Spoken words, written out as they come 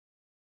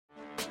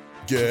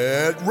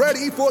Get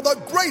ready for the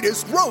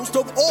greatest roast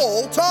of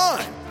all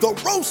time, the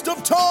Roast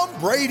of Tom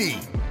Brady,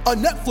 a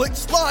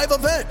Netflix live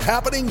event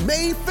happening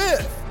May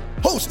 5th.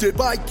 Hosted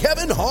by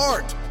Kevin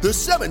Hart, the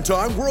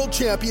 7-time world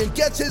champion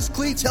gets his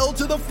cleats held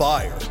to the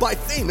fire by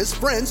famous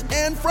friends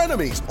and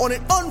frenemies on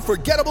an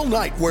unforgettable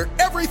night where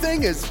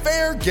everything is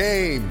fair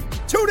game.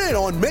 Tune in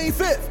on May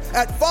 5th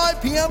at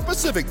 5 p.m.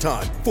 Pacific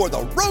time for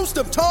the Roast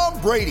of Tom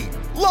Brady,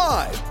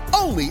 live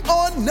only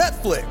on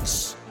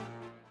Netflix.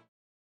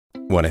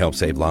 Want to help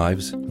save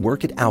lives?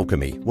 Work at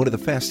Alchemy, one of the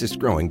fastest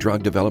growing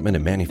drug development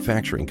and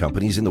manufacturing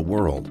companies in the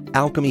world.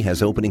 Alchemy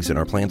has openings in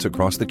our plants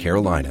across the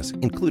Carolinas,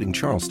 including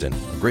Charleston,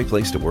 a great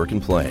place to work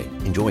and play.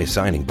 Enjoy a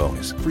signing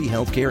bonus, free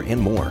healthcare, and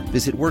more.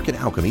 Visit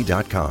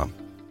workatalchemy.com.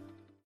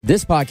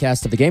 This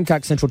podcast of the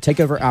Gamecock Central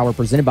Takeover Hour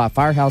presented by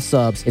Firehouse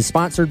Subs is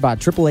sponsored by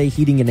AAA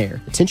Heating and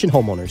Air. Attention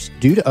homeowners.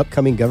 Due to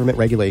upcoming government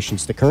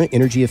regulations, the current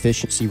energy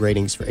efficiency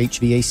ratings for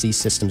HVAC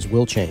systems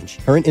will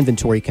change. Current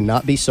inventory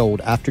cannot be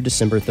sold after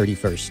December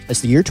 31st.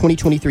 As the year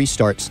 2023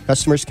 starts,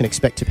 customers can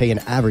expect to pay an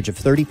average of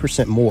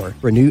 30% more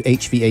for a new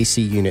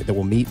HVAC unit that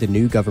will meet the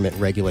new government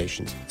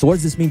regulations. So what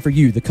does this mean for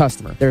you, the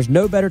customer? There's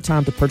no better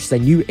time to purchase a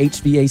new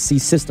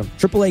HVAC system.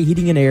 AAA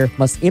Heating and Air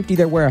must empty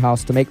their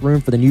warehouse to make room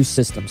for the new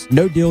systems.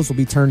 No deals will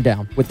be turned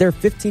down. With their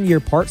 15-year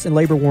parts and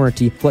labor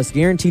warranty plus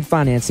guaranteed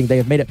financing, they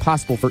have made it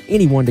possible for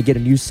anyone to get a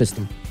new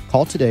system.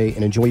 Call today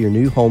and enjoy your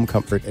new home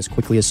comfort as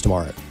quickly as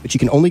tomorrow. But you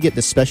can only get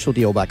this special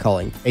deal by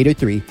calling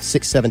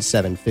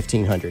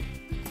 803-677-1500.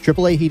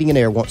 AAA Heating and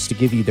Air wants to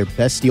give you their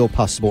best deal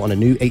possible on a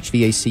new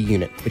HVAC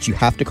unit, but you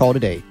have to call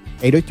today.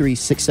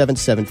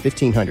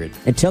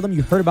 803-677-1500. And tell them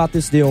you heard about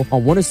this deal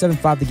on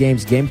 107.5 The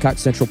Game's Gamecock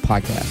Central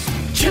podcast.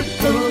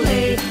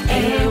 AAA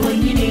Air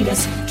when you need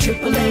us.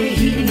 AAA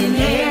Heating and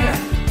Air.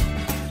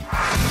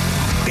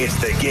 It's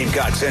the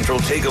Gamecock Central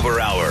Takeover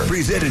Hour,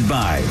 presented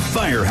by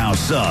Firehouse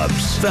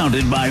Subs,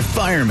 founded by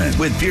firemen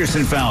with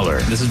Pearson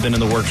Fowler. This has been in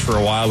the works for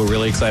a while. We're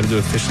really excited to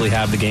officially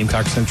have the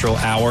Gamecock Central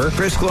Hour.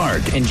 Chris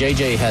Clark. And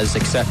JJ has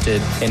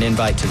accepted an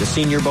invite to the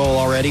Senior Bowl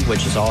already,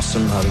 which is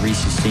awesome, the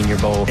Reese's Senior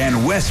Bowl.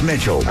 And Wes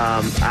Mitchell.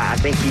 I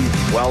think he's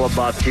well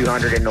above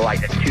 200 into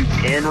like the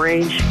 210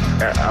 range.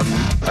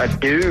 A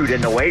dude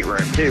in the weight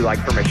room, too, like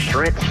from a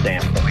strength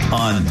standpoint.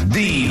 On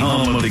the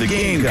home of the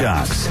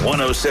Gamecocks,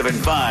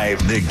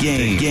 107.5 The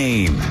Game. 2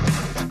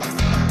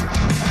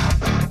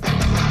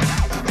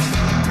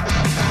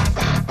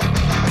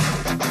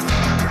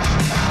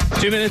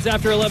 minutes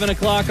after 11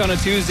 o'clock on a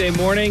Tuesday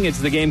morning, it's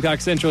the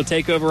Gamecock Central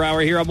Takeover Hour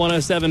here on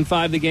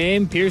 107.5 The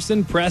Game.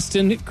 Pearson,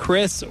 Preston,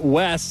 Chris,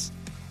 Wes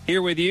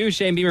here with you.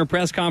 Shane Beamer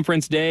press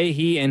conference day.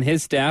 He and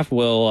his staff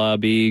will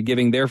be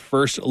giving their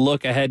first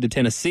look ahead to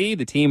Tennessee.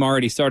 The team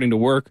already starting to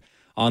work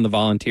on the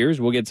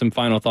Volunteers. We'll get some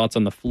final thoughts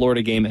on the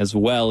Florida game as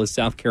well as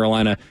South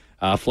Carolina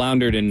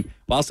floundered in,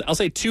 well, I'll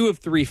say 2 of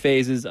 3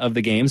 phases of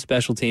the game.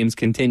 Special teams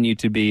continue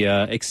to be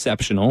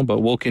exceptional, but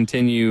we'll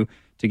continue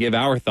to give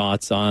our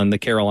thoughts on the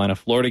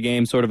Carolina-Florida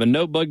game, sort of a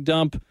notebook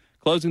dump,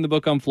 closing the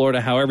book on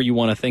Florida, however you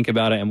want to think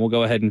about it, and we'll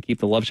go ahead and keep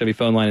the Love Chevy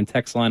phone line and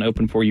text line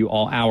open for you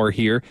all hour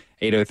here,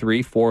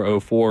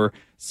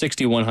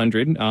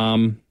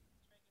 803-404-6100.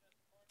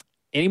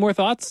 Any more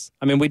thoughts?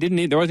 I mean,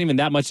 there wasn't even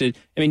that much.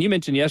 You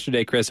mentioned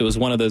yesterday, Chris, it was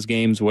one of those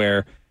games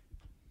where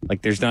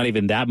like there's not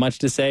even that much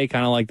to say,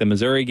 kind of like the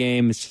Missouri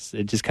game.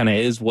 It just kind of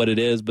is what it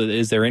is. But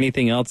is there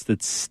anything else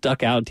that's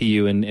stuck out to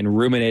you in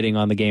ruminating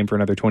on the game for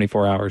another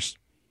 24 hours?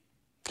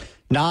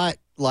 Not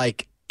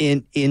like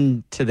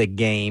into the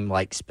game,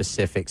 like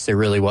specifics. There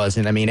really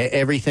wasn't. I mean,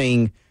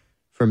 everything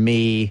for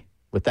me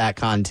with that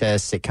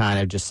contest, it kind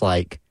of just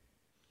like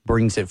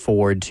brings it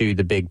forward to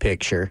the big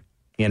picture.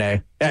 You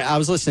know, I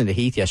was listening to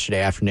Heath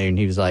yesterday afternoon.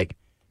 He was like,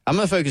 I'm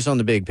going to focus on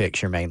the big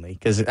picture mainly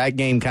because that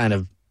game kind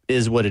of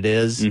is what it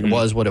is. Mm-hmm. It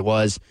was what it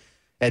was.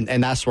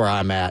 And that's where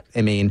I'm at.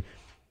 I mean,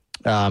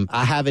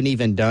 I haven't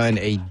even done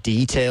a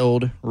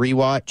detailed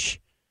rewatch.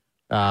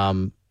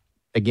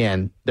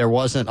 Again, there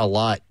wasn't a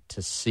lot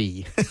to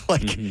see.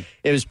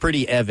 It was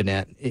pretty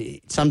evident.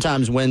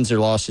 Sometimes wins or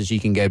losses, you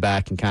can go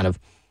back and kind of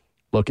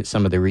look at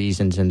some of the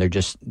reasons, and there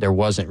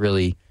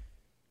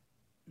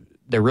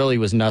really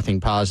was nothing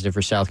positive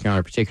for South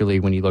Carolina, particularly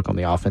when you look on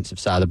the offensive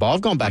side of the ball.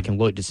 I've gone back and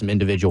looked at some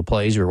individual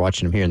plays. We were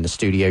watching them here in the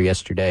studio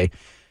yesterday,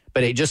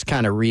 but it just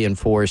kind of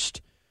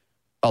reinforced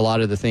a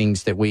lot of the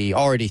things that we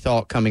already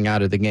thought coming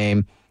out of the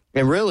game.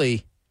 And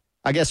really,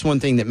 I guess one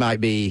thing that might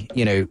be,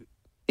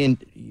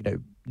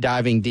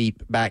 diving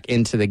deep back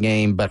into the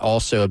game, but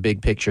also a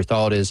big picture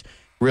thought is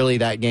really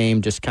that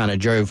game just kind of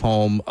drove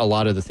home a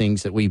lot of the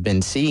things that we've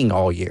been seeing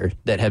all year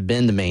that have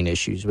been the main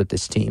issues with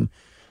this team.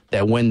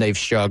 That when they've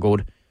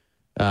struggled,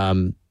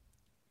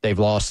 they've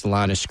lost the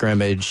line of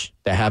scrimmage.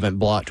 They haven't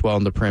blocked well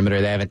on the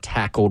perimeter. They haven't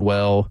tackled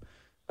well.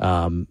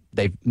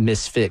 They've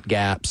misfit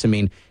gaps. I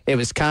mean, it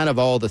was kind of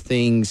all the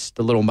things,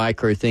 the little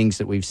micro things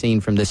that we've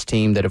seen from this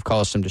team that have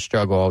caused them to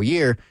struggle all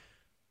year.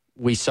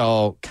 We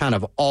saw kind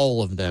of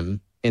all of them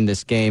in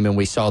this game, and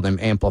we saw them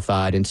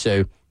amplified. And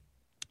so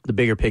the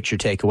bigger picture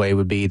takeaway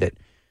would be that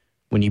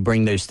when you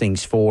bring those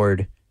things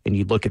forward and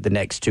you look at the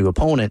next two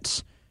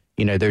opponents,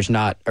 there's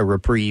not a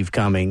reprieve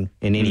coming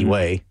in any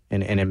way.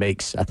 And it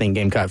makes, I think,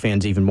 Gamecock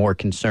fans even more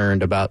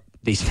concerned about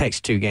these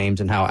next two games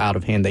and how out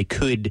of hand they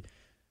could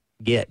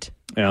get.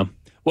 Yeah.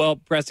 Well,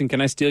 Preston, can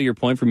I steal your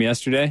point from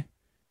yesterday?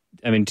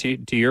 I mean,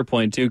 to your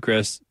point too,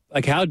 Chris,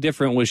 like how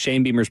different was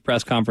Shane Beamer's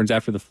press conference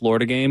after the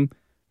Florida game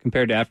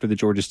compared to after the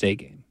Georgia State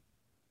game?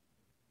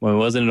 Well,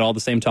 wasn't it all the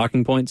same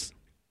talking points?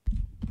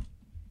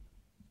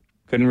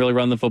 Couldn't really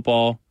run the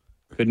football,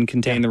 couldn't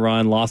contain the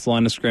run, lost the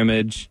line of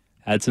scrimmage,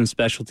 had some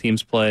special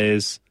teams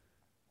plays.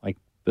 Like,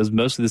 it was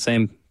mostly the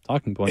same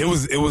talking points.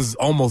 It was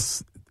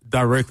almost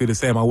directly the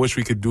same. I wish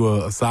we could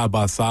do a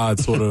side-by-side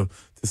sort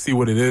of to see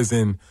what it is.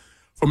 And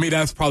for me,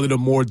 that's probably the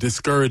more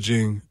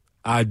discouraging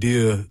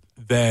idea,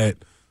 that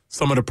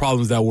some of the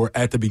problems that were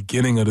at the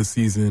beginning of the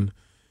season,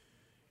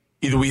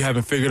 either we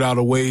haven't figured out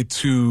a way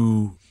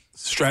to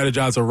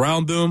strategize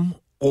around them,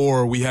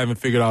 or we haven't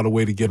figured out a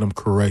way to get them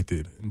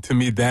corrected. And to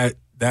me,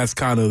 that's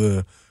kind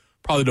of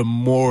probably the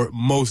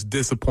most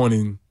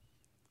disappointing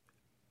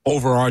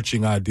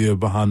overarching idea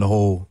behind the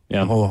whole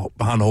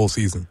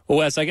season. Well,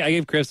 Wes, I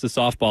gave Chris the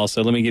softball,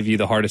 so let me give you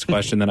the hardest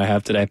question that I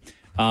have today.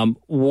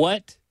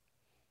 What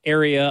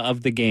area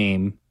of the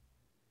game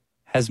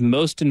has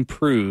most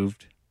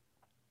improved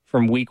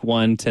from week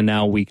 1 to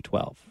now week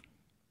 12?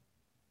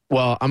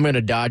 Well, I'm going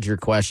to dodge your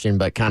question,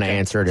 but kind of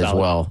answer it as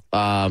well,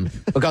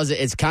 because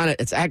it's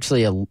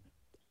actually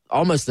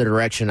almost the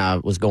direction I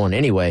was going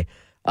anyway.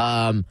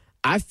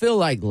 I feel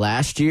like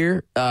last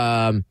year,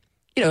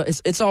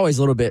 it's always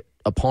a little bit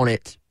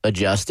opponent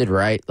adjusted,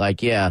 right?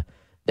 Like, yeah,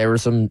 there were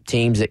some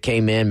teams that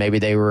came in, maybe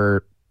they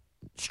were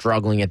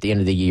struggling at the end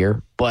of the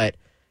year, but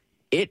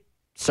it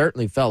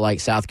certainly felt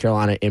like South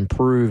Carolina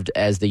improved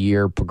as the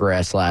year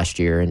progressed last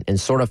year and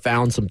sort of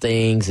found some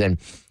things. And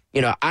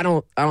I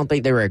don't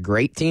think they were a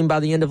great team by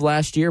the end of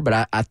last year,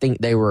 but I think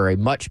they were a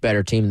much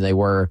better team than they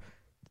were,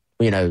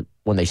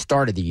 when they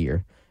started the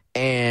year.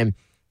 And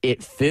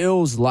it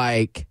feels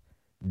like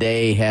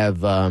they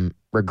have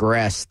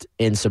regressed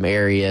in some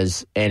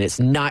areas, and it's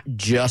not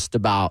just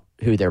about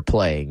who they're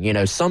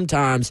playing.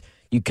 Sometimes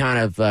you kind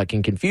of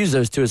can confuse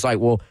those two. It's like,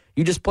 well,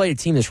 you just played a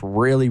team that's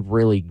really,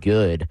 really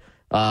good,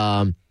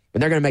 and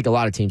they're going to make a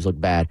lot of teams look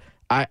bad.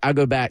 I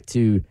go back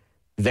to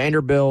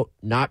Vanderbilt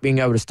not being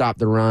able to stop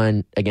the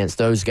run against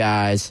those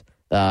guys,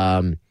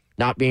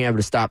 not being able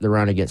to stop the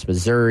run against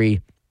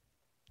Missouri.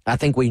 I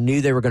think we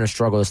knew they were going to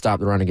struggle to stop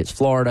the run against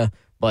Florida,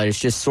 but it's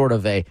just sort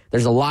of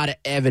there's a lot of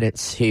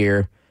evidence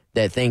here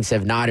that things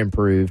have not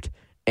improved.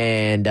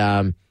 And,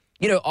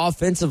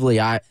 offensively,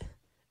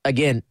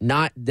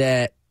 not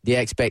that the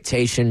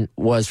expectation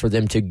was for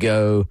them to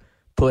go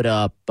put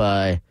up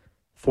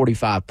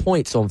 45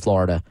 points on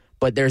Florida,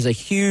 but there's a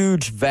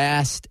huge,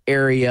 vast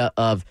area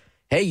of,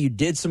 hey, you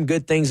did some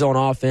good things on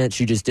offense,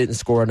 you just didn't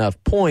score enough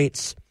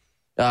points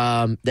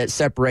that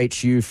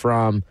separates you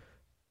from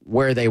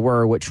where they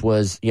were, which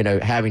was,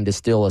 having to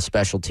steal a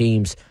special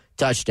teams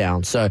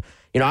touchdown. So,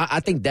 I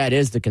think that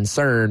is the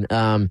concern,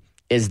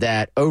 is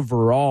that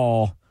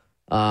overall,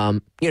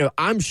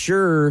 I'm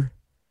sure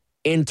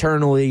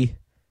internally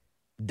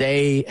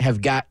they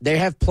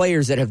have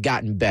players that have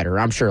gotten better.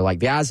 I'm sure, like,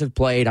 guys have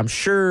played. I'm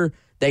sure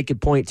they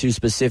could point to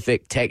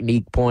specific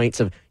technique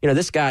points of,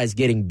 this guy is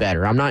getting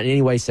better. I'm not in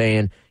any way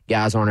saying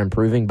guys aren't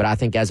improving, but I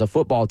think as a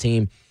football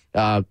team,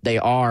 they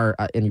are,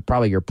 and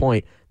probably your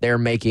point, they're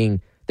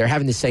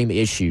having the same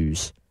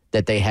issues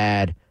that they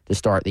had to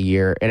start the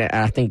year, and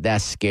I think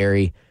that's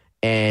scary.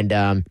 And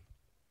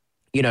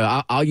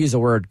I'll use a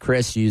word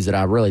Chris used that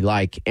I really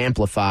like,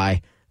 amplify.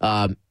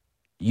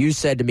 You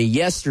said to me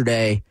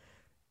yesterday,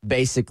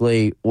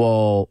 basically,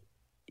 well,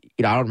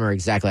 I don't remember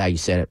exactly how you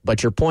said it,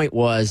 but your point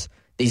was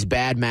these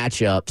bad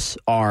matchups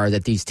are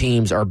that these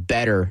teams are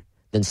better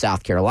than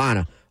South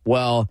Carolina.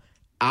 Well,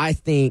 I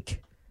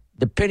think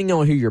depending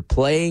on who you're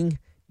playing,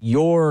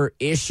 your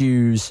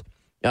issues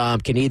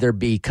can either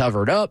be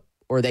covered up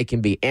or they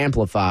can be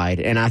amplified.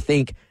 And I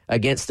think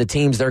against the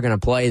teams they're going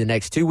to play the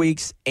next 2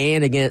 weeks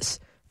and against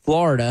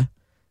Florida,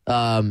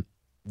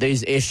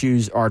 these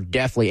issues are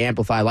definitely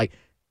amplified. Like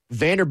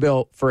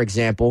Vanderbilt, for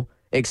example,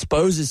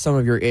 exposes some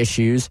of your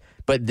issues,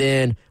 but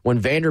then when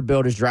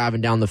Vanderbilt is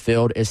driving down the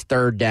field, it's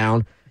third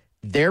down,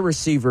 their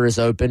receiver is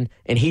open,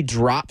 and he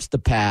drops the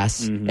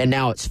pass, and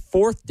now it's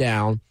fourth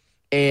down,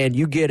 and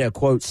you get a,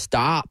 quote,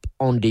 stop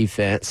on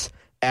defense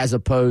as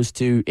opposed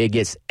to it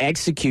gets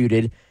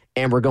executed,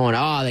 and we're going,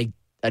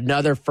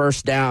 another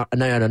first down,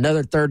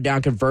 another third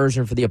down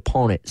conversion for the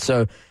opponent.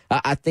 So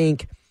I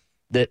think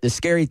the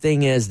scary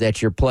thing is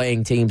that you're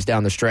playing teams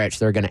down the stretch.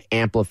 They're going to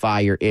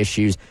amplify your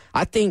issues.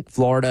 I think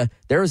Florida,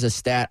 there was a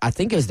stat, I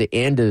think it was the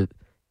end of,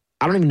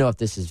 I don't even know if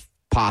this is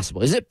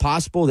possible. Is it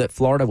possible that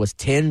Florida was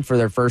 10 for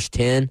their first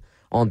 10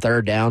 on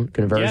third down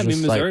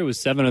conversions? Yeah, Missouri was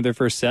 7 of their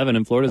first 7,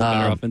 and Florida's a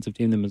better offensive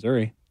team than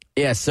Missouri.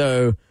 Yeah,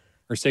 so.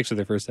 Or 6 of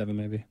their first 7,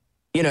 maybe.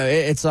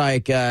 It's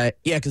like,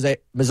 because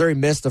Missouri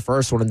missed the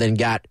first one and then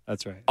got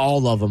that's right.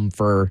 all of them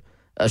for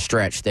a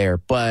stretch there.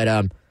 But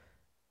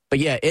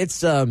yeah,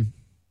 it's,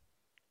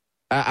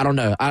 I don't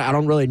know. I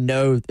don't really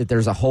know that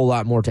there's a whole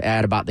lot more to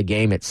add about the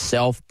game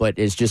itself, but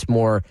it's just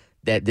more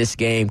that this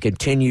game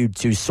continued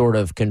to sort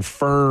of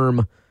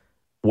confirm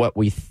what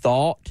we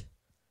thought,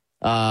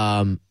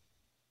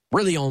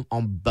 really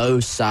on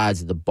both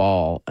sides of the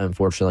ball,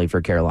 unfortunately,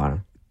 for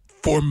Carolina.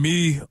 For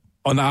me,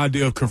 on the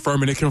idea of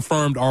confirming, it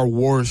confirmed our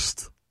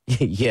worst.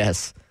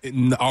 Yes.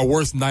 Our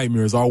worst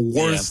nightmares, our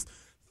worst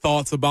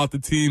thoughts about the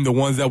team, the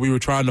ones that we were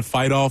trying to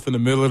fight off in the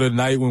middle of the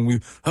night when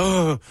we,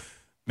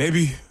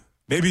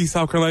 maybe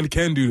South Carolina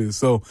can do this.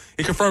 So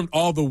it confirmed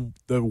all the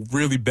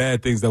really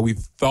bad things that we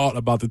thought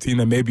about the team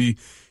that maybe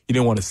you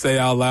didn't want to say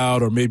out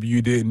loud, or maybe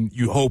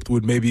you hoped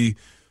would maybe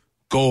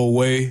go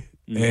away.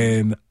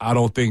 And I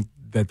don't think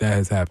that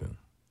has happened.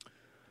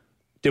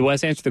 Did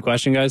Wes answer the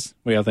question, guys?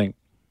 What do y'all think?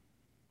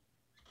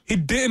 He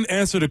didn't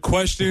answer the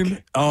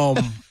question.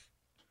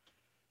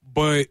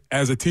 But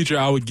as a teacher,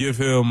 I would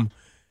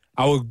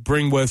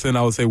bring Wes in.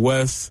 I would say,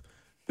 Wes,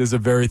 this is a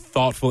very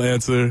thoughtful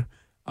answer.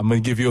 I'm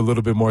going to give you a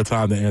little bit more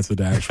time to answer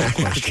the actual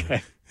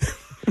question.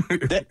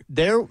 Okay.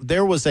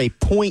 There was a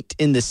point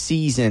in the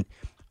season,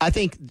 I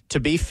think, to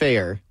be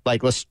fair,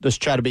 like let's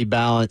try to be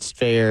balanced,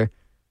 fair.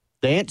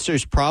 The answer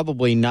is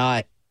probably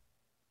not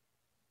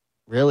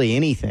really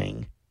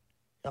anything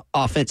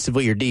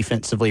offensively or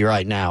defensively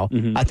right now.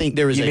 Mm-hmm. I think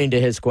there was You mean to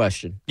his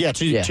question? Yeah,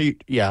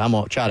 I'm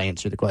going to try to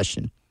answer the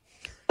question.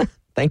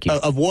 Thank you.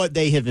 Of what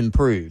they have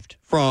improved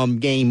from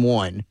game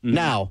one. Mm-hmm.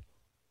 Now,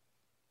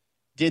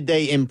 did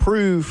they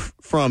improve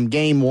from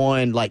game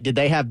one? Like, did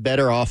they have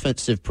better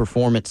offensive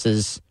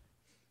performances?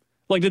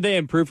 Like, did they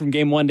improve from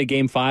game 1 to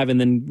game 5 and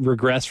then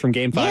regress from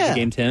game 5 to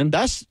game 10?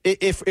 That's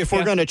if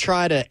we're going to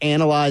try to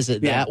analyze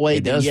it that way.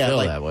 It does feel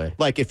that way.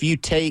 Like, if you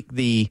take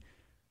the,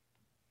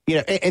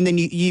 and then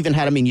you even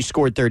had, you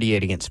scored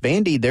 38 against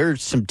Vandy.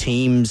 There's some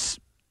teams.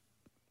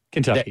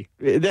 Kentucky.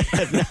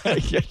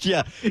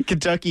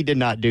 Kentucky did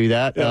not do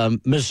that. Yeah.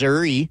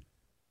 Missouri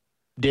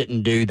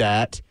didn't do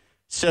that.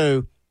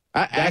 So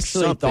I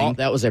actually thought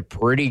that was a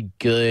pretty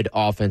good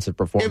offensive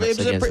performance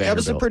against Vanderbilt. That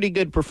was a pretty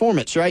good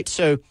performance, right?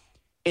 So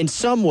in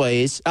some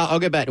ways, I'll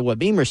go back to what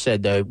Beamer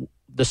said, though.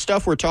 The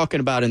stuff we're talking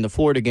about in the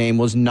Florida game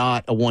was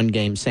not a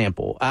one-game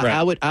sample.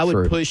 I would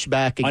push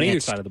back against... On either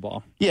side of the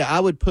ball. Yeah, I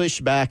would push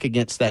back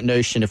against that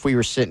notion if we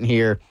were sitting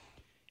here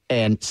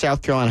and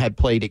South Carolina had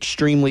played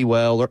extremely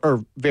well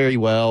or very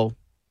well,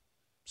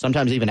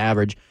 sometimes even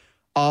average,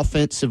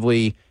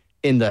 offensively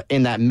in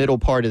that middle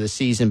part of the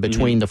season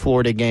between the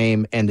Florida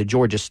game and the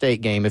Georgia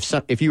State game.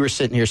 If you were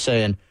sitting here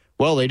saying,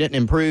 well, they didn't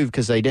improve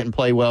because they didn't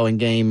play well in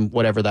game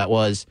whatever that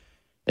was,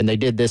 and they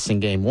did this in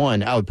game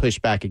 1, I would push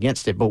back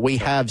against it. But we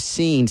have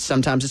seen,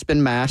 sometimes it's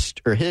been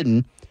masked or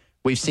hidden.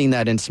 We've seen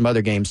that in some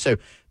other games. So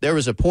there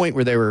was a point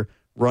where they were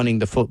running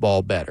the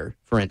football better,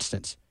 for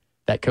instance.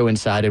 That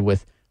coincided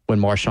with when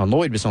Marshawn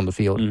Lloyd was on the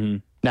field. Mm-hmm.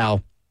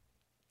 Now,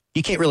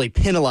 you can't really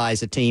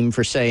penalize a team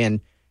for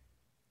saying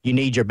you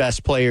need your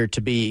best player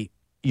to be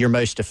your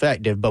most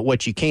effective, but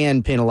what you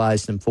can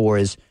penalize them for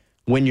is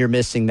when you're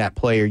missing that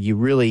player,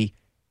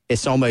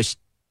 it's almost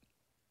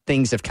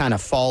things have kind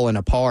of fallen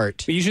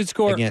apart. But you should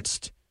score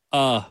against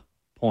a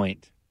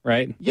point,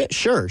 right? Yeah,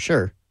 sure.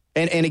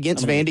 And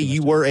against Vandy,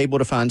 you were able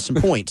to find some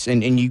points,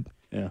 and you.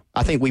 Yeah.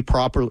 I think we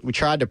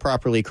tried to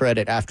properly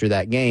credit after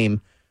that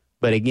game.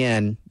 But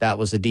again, that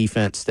was a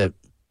defense that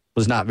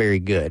was not very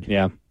good.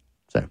 Yeah.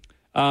 So,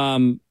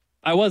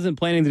 I wasn't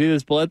planning to do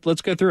this, but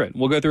let's go through it.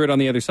 We'll go through it on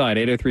the other side.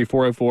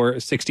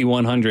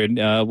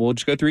 803-404-6100. We'll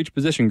just go through each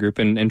position group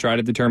and try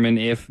to determine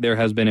if there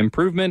has been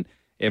improvement,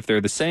 if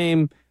they're the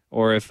same,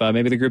 or if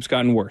maybe the group's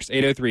gotten worse.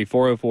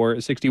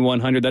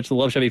 803-404-6100. That's the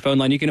Love Chevy phone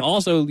line. You can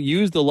also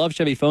use the Love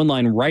Chevy phone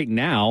line right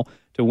now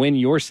to win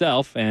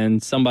yourself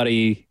and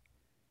somebody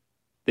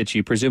that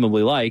you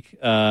presumably like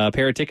a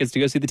pair of tickets to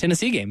go see the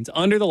Tennessee game. It's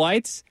under the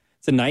lights.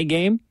 It's a night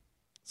game.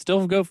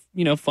 Still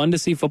fun to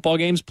see football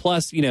games.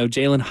 Plus,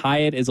 Jalen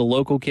Hyatt is a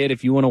local kid.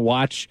 If you want to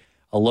watch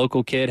a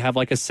local kid have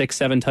like a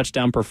 6-7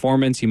 touchdown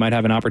performance, you might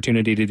have an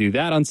opportunity to do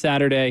that on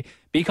Saturday.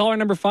 Be caller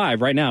number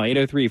 5 right now,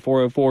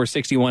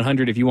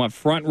 803-404-6100. If you want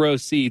front row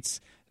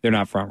seats, they're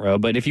not front row,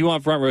 but if you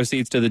want front row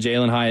seats to the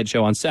Jalen Hyatt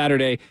show on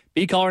Saturday,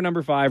 be caller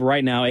number 5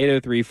 right now,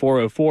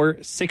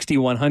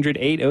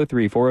 803-404-6100,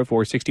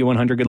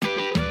 803-404-6100. Good.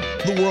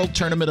 The World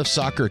Tournament of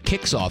Soccer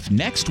kicks off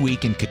next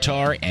week in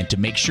Qatar, and to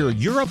make sure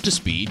you're up to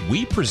speed,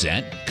 we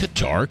present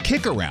Qatar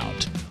Kick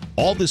Around.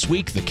 All this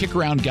week, the Kick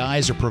Around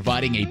guys are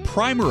providing a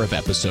primer of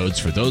episodes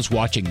for those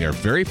watching their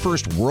very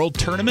first World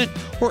Tournament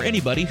or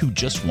anybody who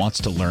just wants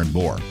to learn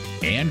more.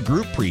 And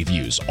group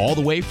previews all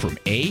the way from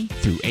A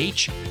through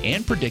H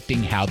and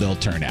predicting how they'll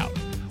turn out.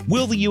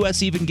 Will the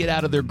U.S. even get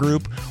out of their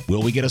group?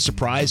 Will we get a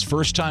surprise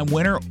first-time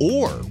winner?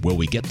 Or will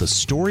we get the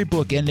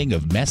storybook ending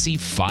of Messi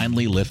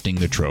finally lifting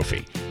the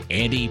trophy?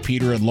 Andy,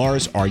 Peter, and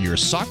Lars are your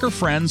soccer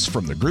friends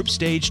from the group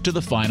stage to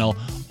the final,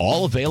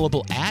 all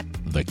available at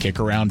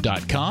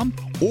thekickaround.com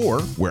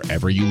or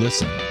wherever you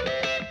listen.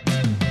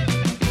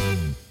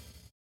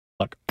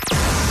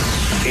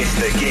 It's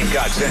the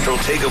Gamecock Central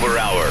Takeover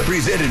Hour,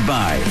 presented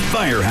by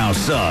Firehouse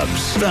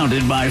Subs,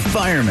 founded by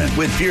firemen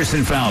with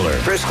Pearson Fowler,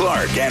 Chris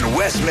Clark, and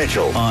Wes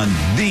Mitchell on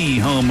the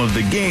home of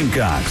the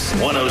Gamecocks,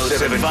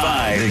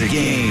 107.5 The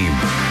Game.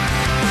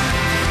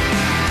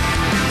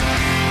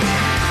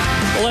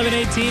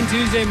 11:18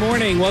 Tuesday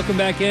morning. Welcome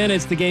back in.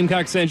 It's the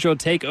Gamecock Central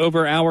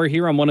Takeover Hour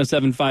here on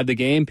 107.5 The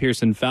Game.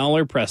 Pearson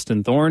Fowler,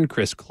 Preston Thorne,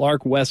 Chris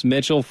Clark, Wes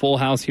Mitchell. Full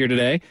house here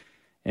today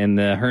in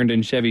the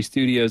Herndon Chevy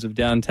Studios of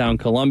downtown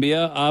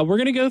Columbia. We're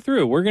going to go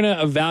through. We're going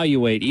to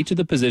evaluate each of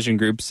the position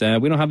groups.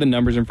 We don't have the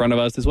numbers in front of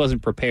us. This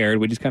wasn't prepared.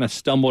 We just kind of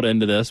stumbled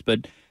into this.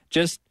 But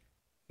just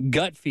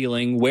gut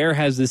feeling, where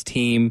has this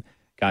team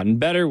gotten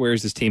better? Where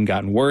has this team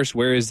gotten worse?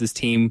 Where is this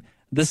team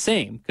the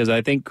same? Because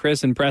I think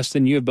Chris and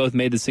Preston, you have both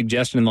made the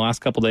suggestion in the last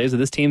couple of days that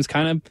this team's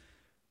kind of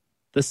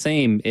the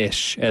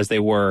same-ish as they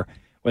were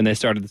when they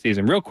started the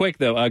season. Real quick,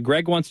 though,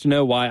 Greg wants to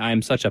know why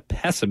I'm such a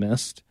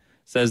pessimist.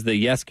 Says that,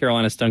 yes,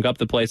 Carolina stunk up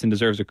the place and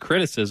deserves a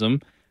criticism.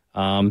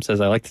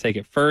 Says I like to take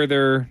it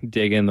further,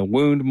 dig in the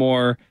wound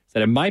more.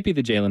 Said it might be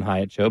the Jalen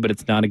Hyatt show, but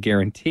it's not a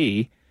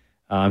guarantee.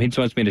 He just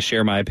wants me to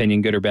share my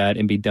opinion, good or bad,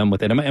 and be done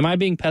with it. Am I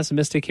being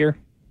pessimistic here?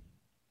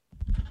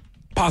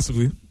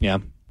 Possibly. Yeah.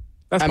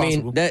 That's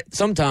possible. mean, that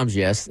sometimes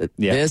yes.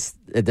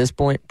 At this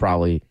point,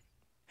 probably.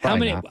 How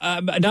many?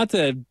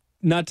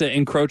 Not to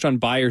encroach on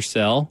buy or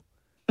sell,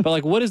 but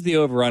like, what is the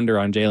over under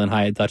on Jalen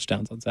Hyatt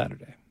touchdowns on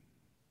Saturday?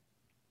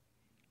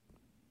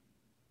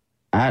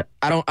 I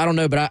don't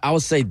know, but I will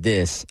say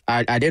this.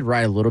 I did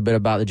write a little bit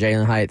about the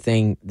Jalen Hyatt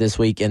thing this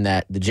week, in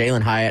that the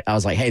Jalen Hyatt, I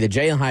was like, hey, the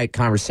Jalen Hyatt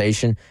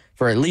conversation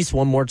for at least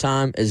one more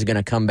time is going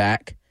to come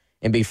back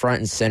and be front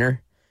and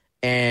center.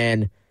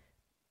 And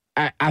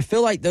I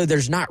feel like, though,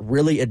 there's not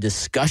really a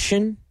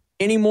discussion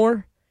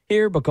anymore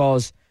here,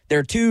 because there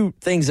are two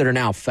things that are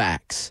now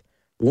facts.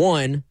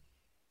 One,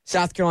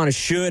 South Carolina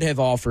should have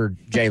offered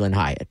Jalen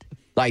Hyatt.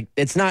 Like,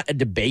 it's not a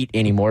debate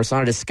anymore. It's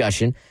not a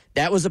discussion.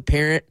 That was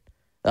apparent.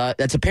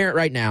 That's apparent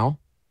right now.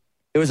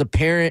 It was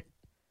apparent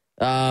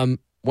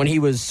when he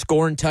was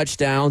scoring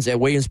touchdowns at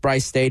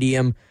Williams-Brice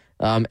Stadium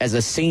as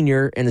a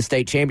senior in the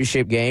state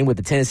championship game with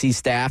the Tennessee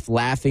staff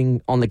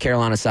laughing on the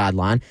Carolina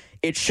sideline.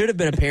 It should have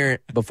been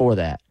apparent before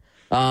that.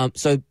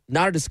 So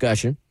not a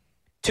discussion.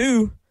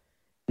 Two,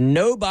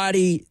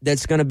 nobody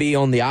that's going to be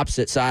on the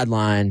opposite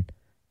sideline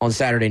on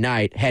Saturday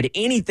night had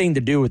anything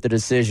to do with the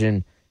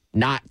decision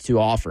not to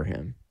offer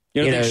him.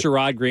 You don't think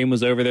Sherrod Green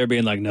was over there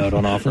being like, no,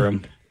 don't offer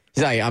him?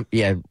 He's like,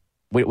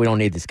 we don't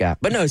need this guy.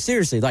 But no,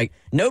 seriously, like,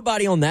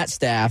 nobody on that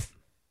staff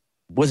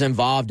was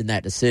involved in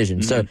that decision.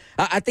 Mm-hmm. So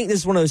I think this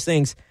is one of those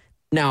things.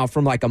 Now,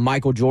 from like a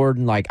Michael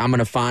Jordan, like, I'm going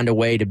to find a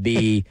way to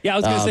be. Yeah, I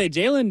was going to say,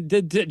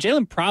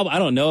 Jalen probably, I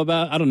don't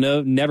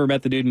know, never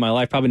met the dude in my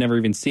life, probably never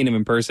even seen him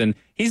in person.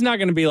 He's not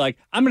going to be like,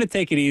 I'm going to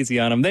take it easy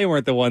on him. They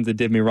weren't the ones that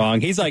did me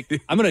wrong. He's like,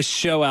 I'm going to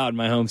show out in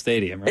my home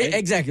stadium, right?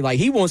 Exactly. Like,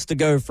 he wants to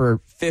go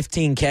for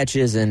 15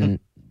 catches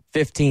and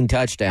 15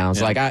 touchdowns.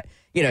 Yeah. Like,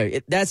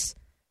 that's,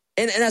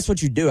 and that's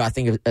what you do. I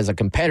think as a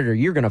competitor,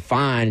 you're going to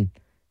find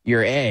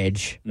your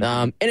edge.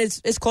 And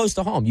it's close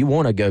to home. You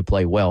want to go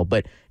play well,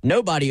 but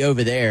nobody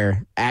over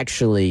there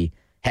actually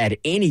had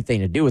anything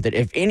to do with it.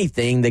 If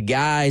anything, the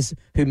guys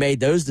who made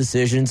those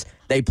decisions,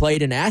 they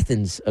played in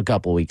Athens a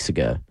couple weeks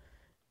ago.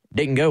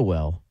 Didn't go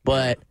well,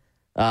 but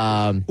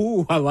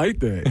ooh, I like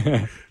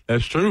that.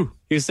 That's true.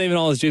 He was saving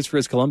all his juice for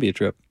his Columbia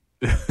trip.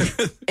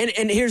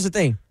 and here's the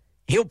thing.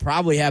 He'll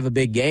probably have a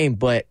big game,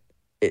 but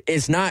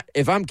it's not,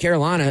 if I'm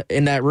Carolina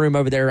in that room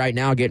over there right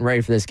now getting ready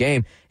for this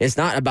game, it's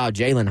not about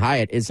Jalen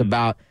Hyatt. It's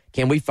about,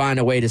 can we find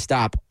a way to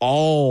stop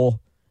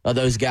all of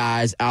those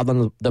guys out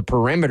on the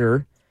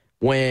perimeter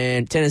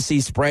when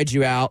Tennessee spreads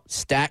you out,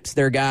 stacks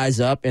their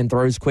guys up, and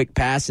throws quick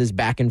passes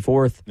back and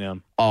forth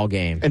all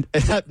game. And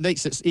that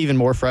makes it even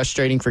more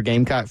frustrating for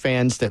Gamecock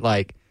fans that,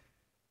 like,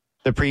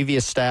 the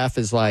previous staff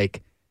is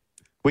like,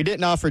 we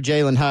didn't offer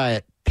Jalen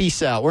Hyatt.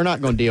 Peace out. We're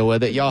not going to deal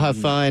with it. Y'all have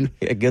fun.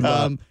 Yeah, good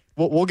luck.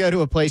 We'll go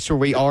to a place where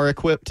we are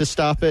equipped to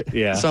stop it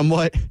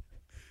somewhat.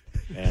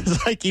 Yeah.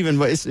 It's like even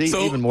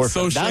more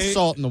fun. That's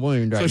salt in the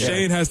wound right So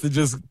Shane has to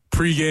just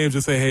pregame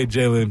just say, hey,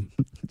 Jalen,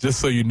 just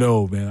so you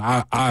know, man,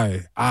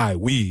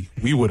 we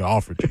would have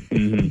offered you.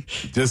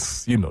 Mm-hmm.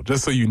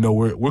 Just so you know,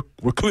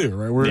 we're clear,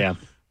 right?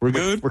 We're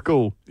good? We're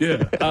cool.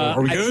 Yeah.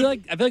 Are we good? I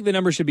feel like the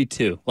number should be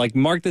 2. Like,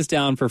 mark this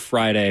down for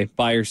Friday.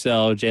 Buy or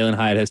sell. Jalen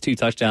Hyatt has 2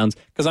 touchdowns.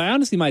 Because I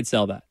honestly might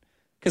sell that.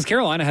 Because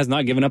Carolina has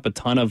not given up a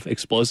ton of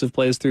explosive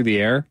plays through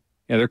the air.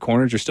 Their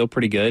corners are still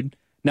pretty good.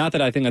 Not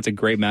that I think that's a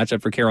great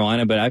matchup for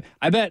Carolina, but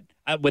I bet,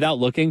 without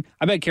looking,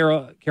 I bet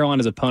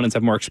Carolina's opponents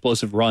have more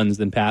explosive runs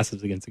than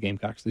passes against the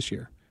Gamecocks this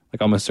year.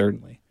 Like, almost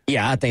certainly.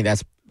 Yeah, I think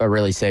that's a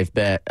really safe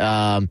bet.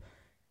 Don't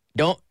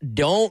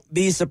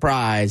be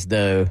surprised,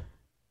 though,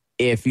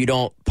 if you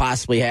don't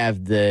possibly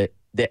have the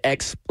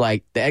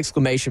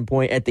exclamation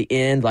point at the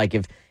end. Like,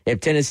 if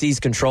Tennessee's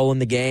controlling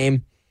the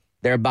game,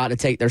 they're about to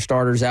take their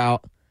starters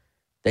out,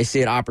 they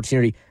see an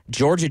opportunity.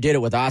 Georgia did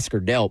it with Oscar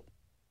Delp.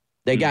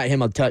 They got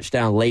him a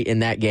touchdown late in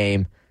that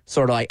game,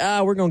 sort of like,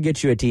 we're going to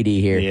get you a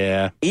TD here.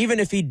 Yeah. Even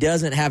if he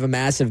doesn't have a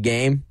massive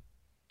game,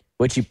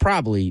 which he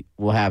probably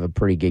will have a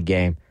pretty good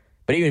game,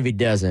 but even if he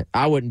doesn't,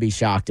 I wouldn't be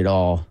shocked at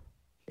all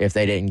if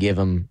they didn't give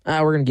him,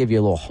 we're going to give you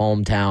a little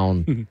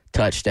hometown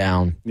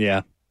touchdown.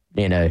 Yeah.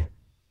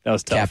 That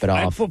was tough. Cap it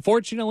off.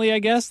 Fortunately, I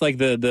guess, like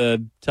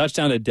the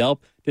touchdown to Delp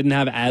didn't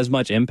have as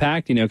much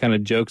impact. Kind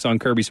of jokes on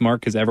Kirby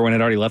Smart because everyone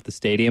had already left the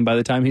stadium by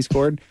the time he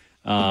scored.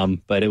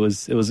 But it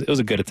was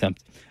a good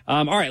attempt.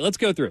 All right, let's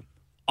go through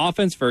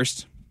offense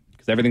first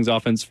because everything's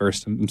offense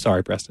first. I'm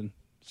sorry, Preston.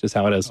 It's just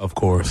how it is. Of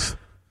course.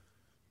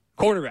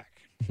 Quarterback,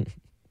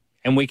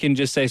 and we can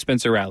just say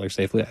Spencer Rattler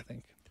safely. I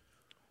think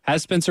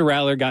has Spencer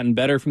Rattler gotten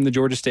better from the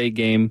Georgia State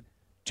game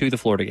to the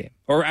Florida game,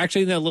 or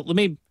actually, no,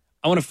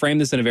 I want to frame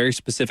this in a very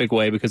specific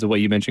way because of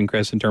what you mentioned,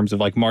 Chris, in terms of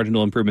like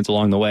marginal improvements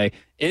along the way.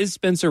 Is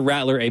Spencer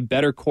Rattler a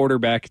better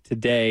quarterback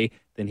today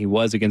than he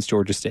was against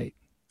Georgia State?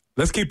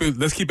 Let's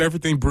keep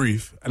everything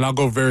brief, and I'll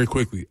go very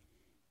quickly.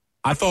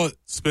 I thought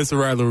Spencer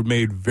Rattler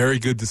made very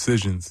good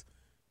decisions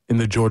in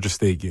the Georgia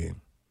State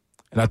game,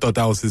 and I thought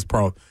that was his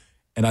problem.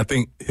 And I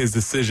think his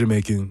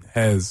decision-making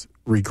has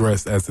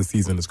regressed as the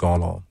season has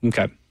gone on.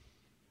 Okay.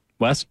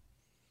 Wes?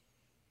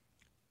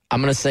 I'm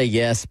going to say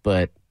yes,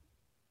 but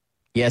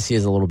yes, he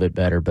is a little bit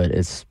better, but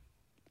it's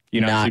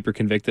You're not super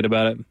convicted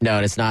about it? No,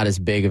 and it's not as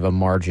big of a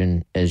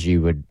margin as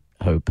you would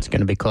hope. It's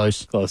going to be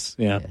close. Close,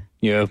 yeah.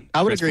 Yeah.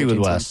 I would agree with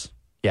Wes.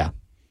 Yeah.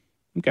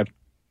 Okay.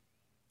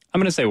 I'm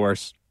going to say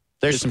worse.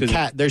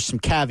 There's some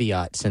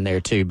caveats in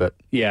there, too, but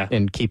yeah,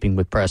 in keeping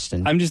with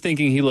Preston. I'm just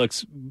thinking he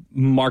looks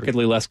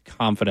markedly less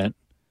confident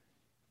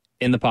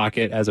in the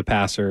pocket as a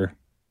passer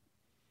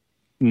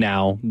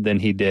now than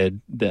he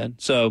did then.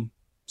 So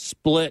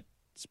split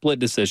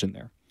decision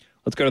there.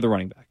 Let's go to the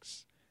running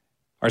backs.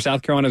 Are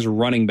South Carolina's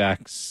running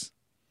backs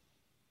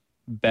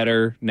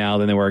better now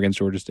than they were against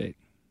Georgia State?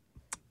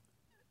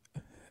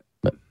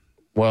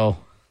 Well,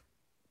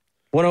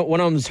 one of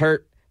them's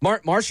hurt.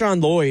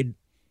 Marshawn Lloyd,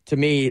 to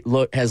me,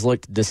 has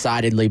looked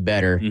decidedly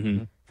better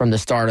from the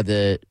start of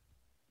the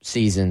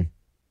season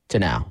to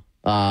now.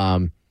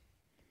 The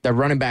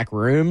running back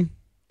room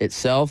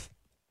itself,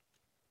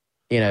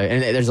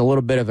 and there's a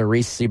little bit of a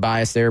recency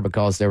bias there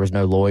because there was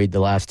no Lloyd the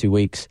last 2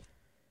 weeks.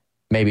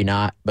 Maybe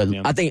not, but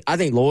yeah. I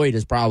think Lloyd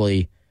is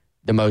probably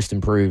the most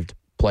improved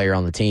player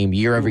on the team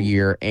year over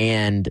year,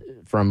 and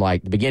from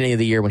like the beginning of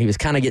the year when he was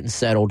kind of getting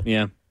settled.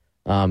 Yeah.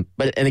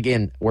 But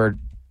again,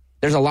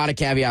 there's a lot of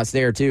caveats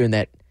there too, in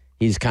that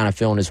he's kind of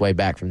feeling his way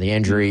back from the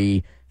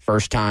injury.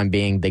 First time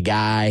being the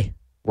guy,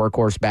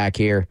 workhorse back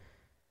here.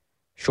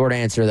 Short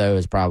answer though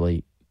is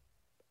probably,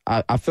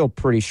 I feel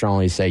pretty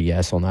strongly to say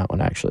yes on that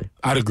one. Actually,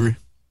 I'd agree.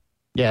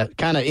 Yeah,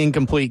 kind of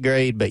incomplete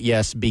grade, but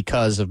yes,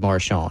 because of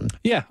Marshawn.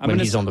 Yeah, when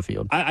he's on the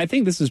field. I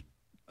think this is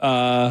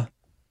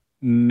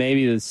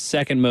maybe the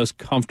second most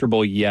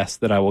comfortable yes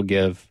that I will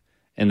give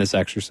in this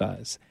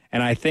exercise.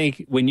 And I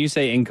think when you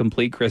say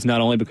incomplete, Chris,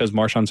 not only because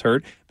Marshawn's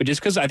hurt, but just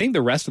because I think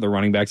the rest of the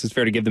running backs, it's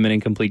fair to give them an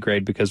incomplete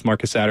grade because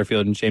Marcus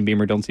Satterfield and Shane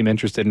Beamer don't seem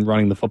interested in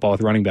running the football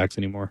with running backs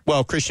anymore.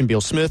 Well, Christian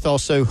Beal-Smith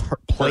also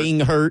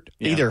playing hurt,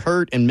 either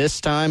hurt and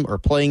missed time or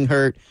playing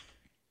hurt.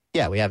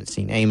 Yeah, we haven't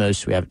seen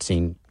Amos. We haven't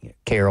seen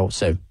Carroll.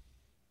 So,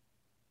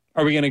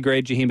 are we going to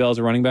grade Jaheim Bell as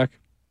a running back?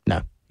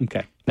 No.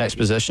 Okay. Next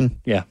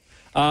position? Yeah.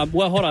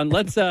 Well, hold on.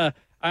 Let's.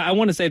 I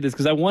want to say this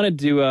because I wanted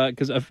to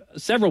because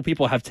several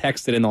people have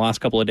texted in the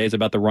last couple of days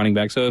about the running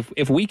back. So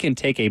if we can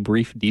take a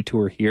brief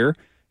detour here,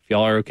 if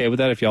y'all are okay with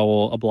that, if y'all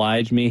will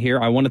oblige me here,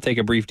 I want to take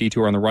a brief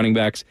detour on the running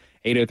backs.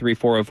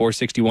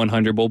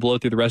 803-404-6100. We'll blow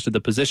through the rest of the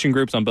position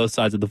groups on both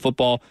sides of the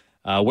football.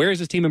 Where has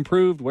this team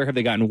improved? Where have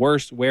they gotten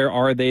worse? Where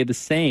are they the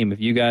same?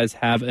 If you guys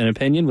have an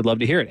opinion, we'd love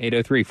to hear it.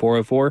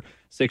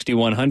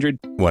 803-404-6100.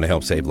 Want to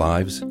help save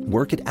lives?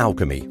 Work at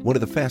Alchemy, one of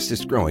the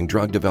fastest growing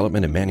drug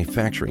development and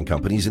manufacturing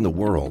companies in the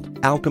world.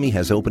 Alchemy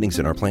has openings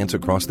in our plants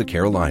across the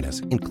Carolinas,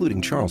 including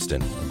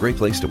Charleston. A great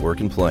place to work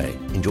and play.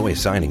 Enjoy a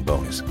signing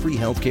bonus, free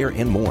healthcare,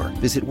 and more.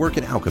 Visit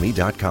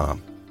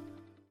workatalchemy.com.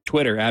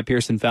 Twitter, at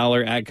Pearson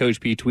Fowler, at Coach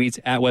P Tweets,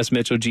 at Wes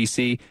Mitchell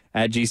GC,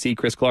 at GC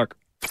Chris Clark.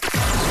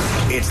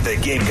 It's the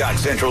Gamecock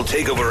Central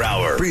Takeover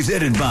Hour,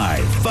 presented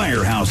by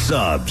Firehouse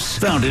Subs,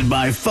 founded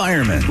by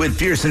firemen with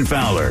Pearson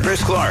Fowler,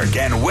 Chris Clark,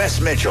 and Wes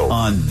Mitchell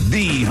on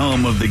the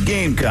home of the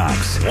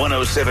Gamecocks,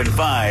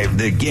 107.5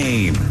 The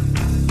Game.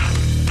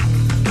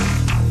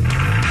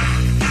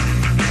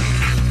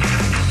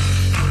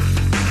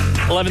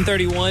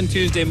 .11:31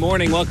 Tuesday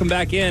morning. Welcome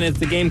back in. It's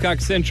the Gamecock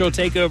Central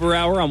Takeover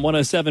Hour on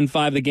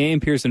 107.5 The Game.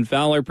 Pearson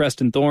Fowler,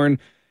 Preston Thorne,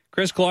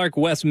 Chris Clark,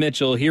 Wes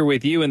Mitchell here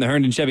with you in the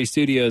Herndon Chevy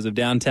Studios of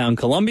downtown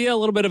Columbia. A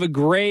little bit of a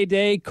gray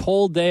day,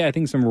 cold day. I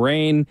think some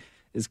rain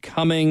is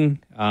coming.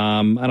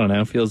 I don't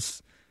know.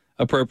 Feels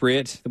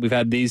appropriate that we've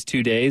had these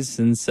 2 days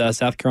since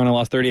South Carolina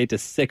lost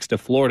 38-6 to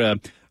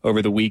Florida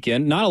over the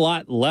weekend. Not a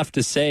lot left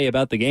to say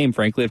about the game,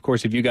 frankly. Of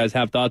course, if you guys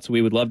have thoughts,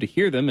 we would love to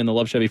hear them in the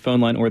Love Chevy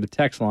phone line or the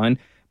text line.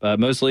 But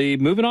mostly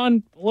moving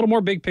on a little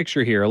more big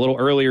picture here, a little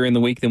earlier in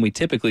the week than we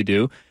typically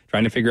do,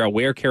 trying to figure out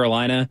where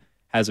Carolina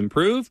has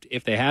improved,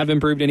 if they have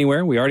improved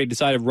anywhere. We already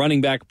decided running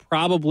back,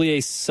 probably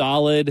a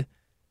solid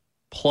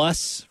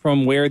plus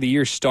from where the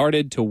year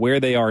started to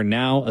where they are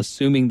now,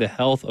 assuming the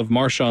health of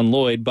Marshawn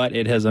Lloyd. But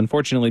it has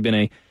unfortunately been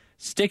a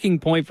sticking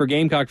point for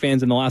Gamecock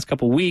fans in the last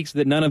couple weeks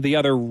that none of the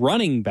other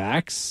running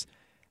backs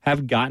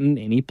have gotten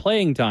any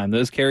playing time.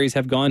 Those carries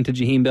have gone to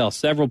Jaheim Bell.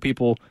 Several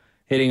people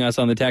hitting us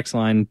on the text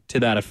line to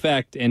that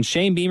effect. And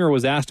Shane Beamer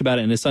was asked about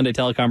it in his Sunday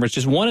teleconference.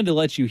 Just wanted to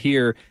let you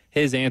hear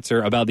his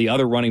answer about the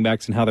other running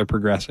backs and how they're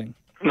progressing.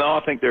 No,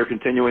 I think they're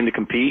continuing to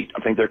compete.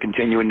 I think they're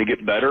continuing to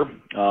get better.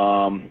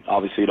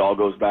 Obviously, it all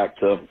goes back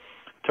to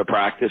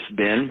practice,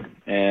 Ben,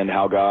 and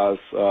how guys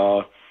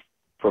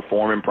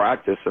perform in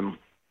practice. And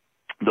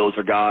those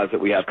are guys that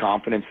we have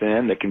confidence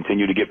in that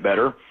continue to get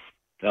better.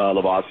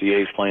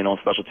 Lavoisier is playing on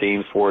special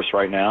teams for us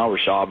right now.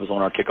 Rashad was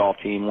on our kickoff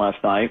team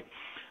last night.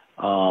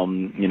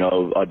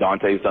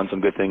 Dante's done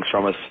some good things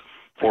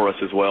for us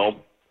as well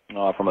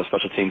from a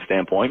special team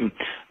standpoint. And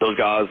those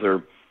guys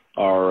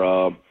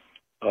are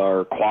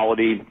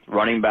quality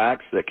running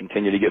backs that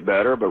continue to get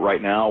better. But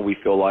right now we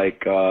feel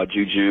like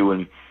Juju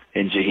and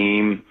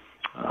Jaheim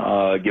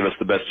give us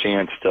the best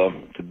chance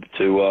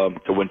to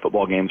win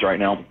football games right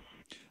now.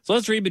 So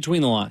let's read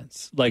between the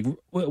lines. Like,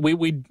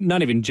 we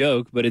not even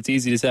joke, but it's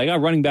easy to say,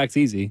 running back's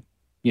easy,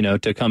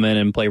 to come in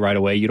and play right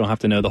away. You don't have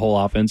to know the whole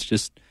offense.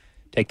 Just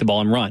take the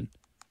ball and run.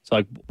 So,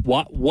 like,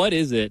 what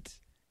is it?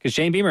 Because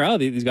Shane Beamer,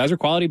 these guys are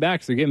quality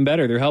backs. They're getting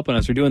better. They're helping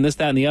us. They're doing this,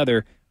 that, and the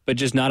other, but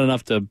just not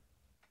enough to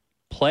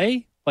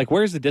play? Like,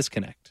 where's the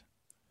disconnect?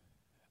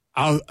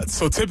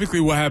 So typically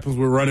what happens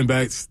with running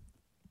backs,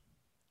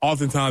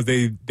 oftentimes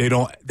they're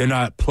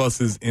not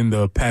pluses in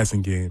the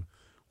passing game,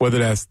 whether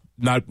that's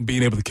not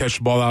being able to catch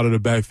the ball out of the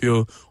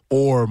backfield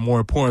or, more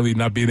importantly,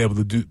 not being able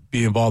to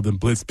be involved in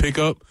blitz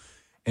pickup.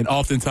 And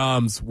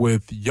oftentimes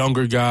with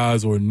younger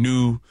guys or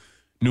new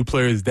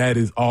players, that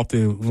is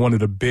often one of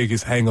the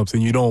biggest hangups,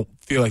 and you don't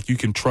feel like you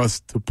can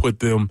trust to put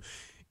them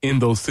in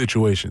those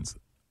situations.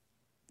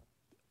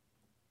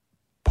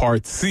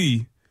 Part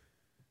C,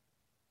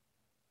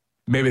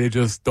 maybe they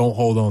just don't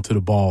hold on to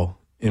the ball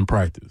in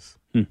practice.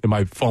 They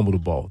might fumble the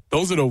ball.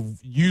 Those are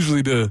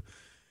usually the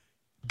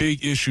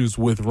big issues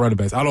with running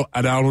backs. I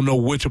don't know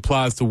which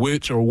applies to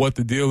which or what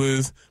the deal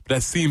is, but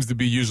that seems to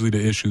be usually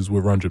the issues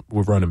with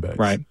running backs.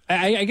 Right.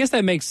 I guess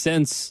that makes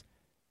sense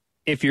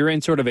if you're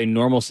in sort of a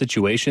normal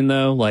situation,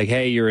 though. Like,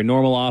 hey, you're a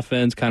normal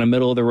offense, kind of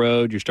middle of the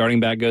road. Your starting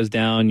back goes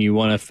down. You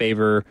want to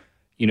favor,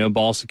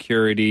 ball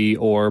security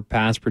or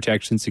pass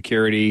protection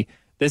security.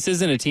 This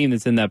isn't a team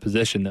that's in that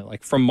position, though.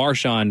 Like, from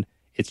Marshawn,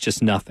 it's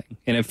just nothing.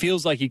 And it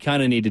feels like you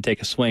kind of need to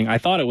take a swing. I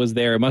thought it was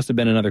there. It must have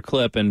been another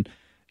clip. And,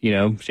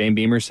 Shane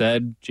Beamer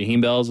said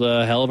Jaheim Bell's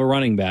a hell of a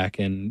running back.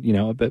 And,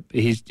 but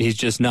he's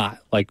just not.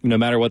 Like, no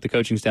matter what the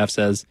coaching staff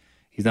says,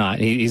 he's not.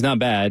 He's not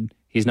bad.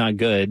 He's not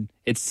good.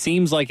 It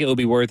seems like it would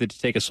be worth it to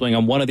take a swing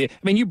on one of the... I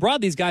mean, you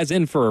brought these guys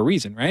in for a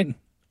reason, right?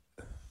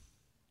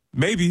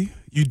 Maybe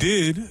you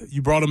did.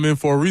 You brought them in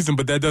for a reason,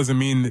 but that doesn't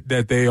mean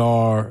that they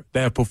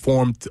have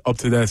performed up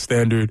to that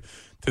standard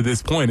to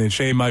this point. And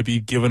Shane might be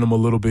giving them a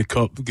little bit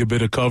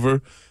of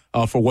cover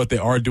for what they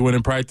are doing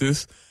in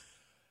practice.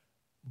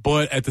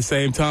 But at the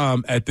same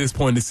time, at this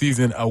point in the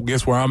season, I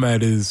guess where I'm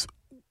at is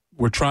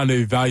we're trying to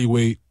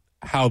evaluate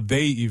how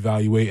they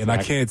evaluate, and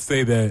I can't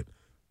say that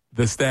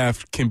the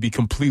staff can be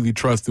completely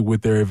trusted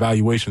with their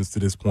evaluations to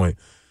this point.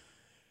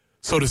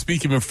 So to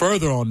speak even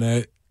further on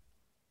that,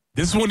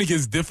 this is when it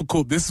gets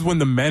difficult. This is when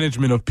the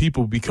management of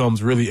people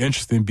becomes really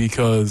interesting,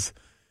 because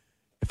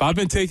if I've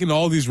been taking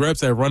all these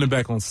reps at running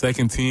back on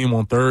second team,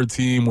 on third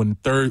team, when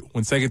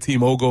second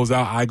team O goes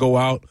out, I go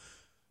out.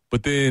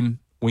 But then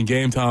when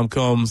game time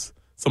comes,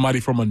 somebody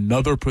from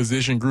another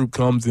position group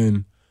comes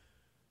and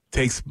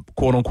takes,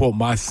 quote unquote,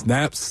 my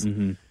snaps.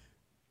 Mm-hmm.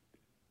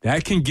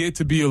 That can get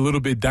to be a little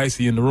bit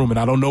dicey in the room, and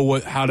I don't know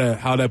how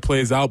that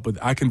plays out, but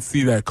I can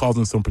see that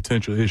causing some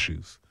potential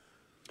issues.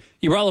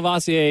 You brought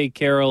Lavoisier,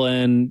 Carroll,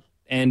 and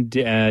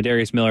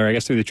Darius Miller, I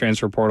guess, through the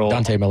transfer portal.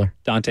 Dante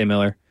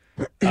Miller.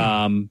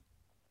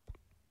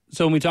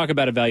 So when we talk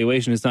about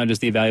evaluation, it's not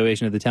just the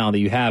evaluation of the talent that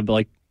you have, but,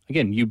 like,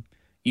 again,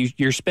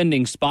 you're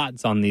spending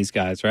spots on these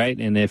guys, right?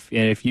 And if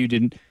you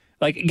didn't,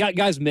 like,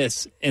 guys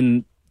miss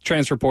in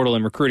transfer portal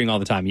and recruiting all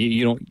the time.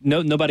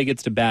 Nobody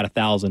gets to bat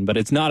 1,000, but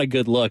it's not a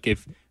good look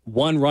if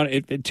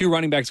two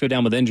running backs go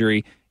down with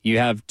injury. You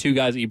have two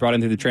guys that you brought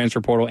in through the transfer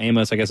portal.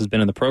 Amos, I guess, has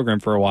been in the program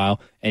for a while,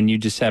 and you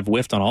just have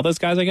whiffed on all those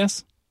guys, I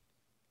guess?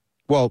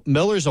 Well,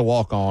 Miller's a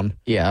walk-on.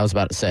 Yeah, I was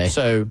about to say.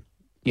 So,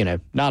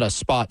 not a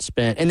spot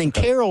spent. And then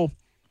Carroll's,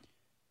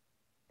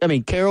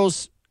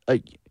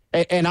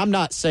 and I'm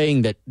not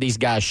saying that these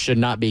guys should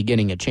not be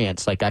getting a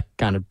chance. Like, I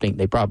kind of think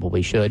they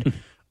probably should,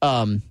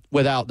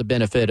 without the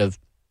benefit of,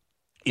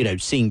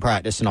 seeing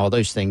practice and all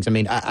those things. I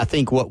mean, I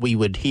think what we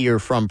would hear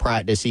from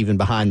practice, even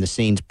behind the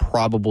scenes,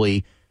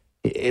 probably,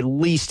 at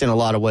least in a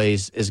lot of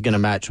ways, is going to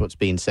match what's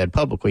being said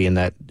publicly, in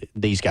that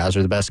these guys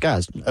are the best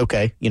guys.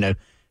 Okay, and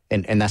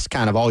that's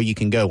kind of all you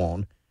can go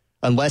on.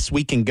 Unless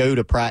we can go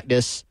to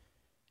practice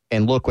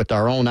and look with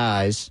our own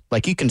eyes.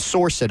 Like, you can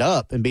source it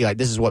up and be like,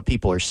 this is what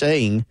people are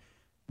saying.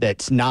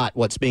 That's not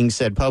what's being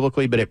said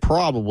publicly, but it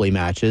probably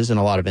matches in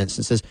a lot of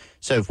instances.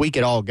 So if we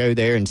could all go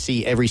there and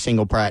see every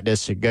single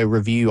practice, or go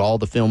review all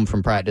the film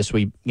from practice,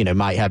 we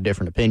might have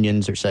different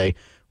opinions, or say,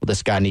 well,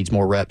 this guy needs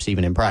more reps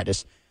even in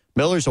practice.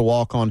 Miller's a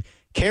walk-on.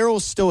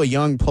 Carroll's still a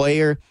young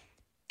player,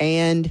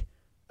 and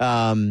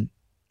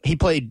he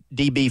played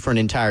DB for an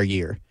entire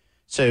year.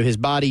 So his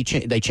body,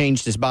 they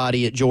changed his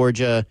body at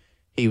Georgia.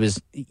 He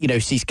was,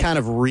 he's kind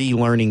of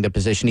relearning the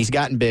position. He's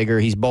gotten bigger.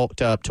 He's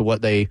bulked up to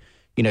what they,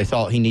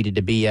 thought he needed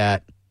to be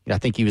at. I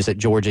think he was at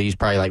Georgia. He's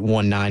probably like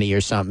 190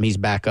 or something. He's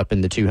back up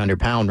in the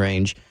 200-pound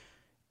range.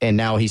 And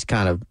now he's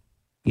kind of,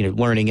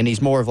 learning. And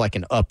he's more of like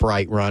an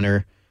upright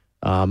runner,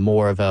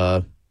 more of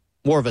a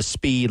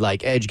speed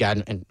like edge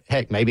guy. And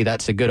heck, maybe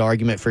that's a good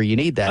argument for you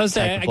need that type of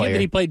player. I get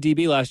that he played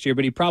DB last year,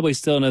 but he probably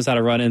still knows how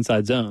to run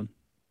inside zone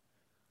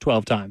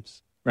 12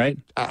 times, right?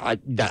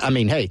 I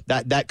mean, hey,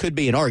 that could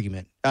be an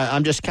argument.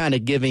 I'm just kind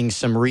of giving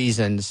some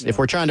reasons. Yeah. If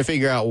we're trying to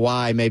figure out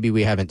why maybe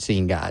we haven't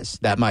seen guys,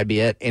 that might be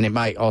it. And it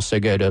might also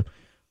go to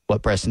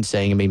what Preston's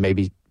saying. I mean,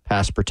 maybe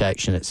pass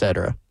protection, et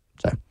cetera.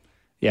 So,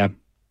 yeah.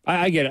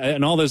 I get it,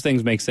 and all those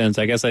things make sense.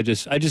 I guess I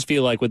just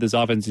feel like with this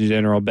offense in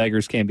general,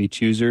 beggars can't be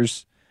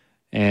choosers,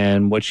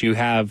 and what you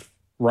have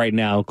right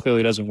now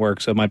clearly doesn't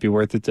work, so it might be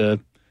worth it to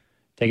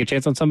take a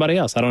chance on somebody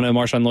else. I don't know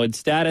Marshawn Lloyd's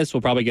status.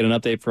 We'll probably get an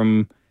update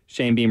from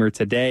Shane Beamer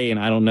today, and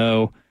I don't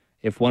know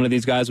if one of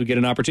these guys would get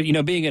an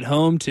opportunity. Being at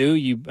home, too,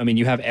 you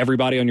have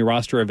everybody on your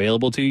roster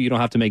available to you. You don't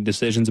have to make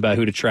decisions about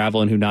who to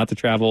travel and who not to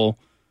travel.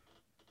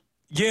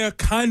 Yeah,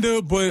 kind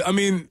of, but,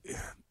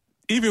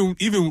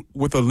 even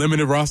with a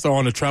limited roster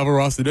on a travel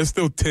roster, there's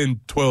still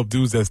 10, 12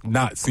 dudes that's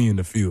not seeing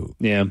the field.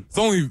 Yeah. It's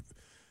only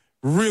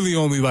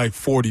like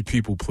 40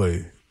 people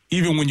play,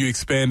 even when you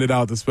expand it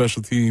out to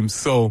special teams.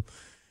 So,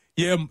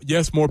 yeah,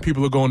 yes, more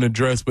people are going to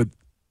dress, but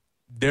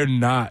they're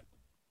not.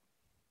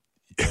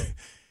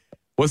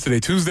 What's today,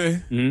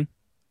 Tuesday?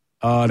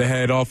 Mm-hmm. They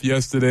had off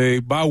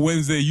yesterday. By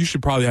Wednesday, you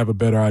should probably have a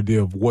better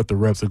idea of what the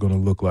reps are going to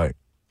look like.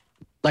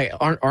 Like,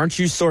 aren't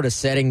you sort of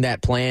setting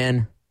that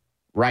plan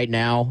right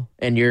now,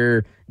 and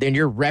you're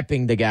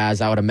repping the guys?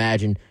 I would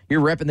imagine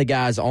you're repping the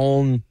guys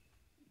on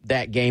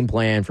that game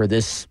plan for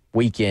this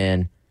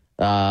weekend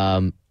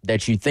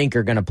that you think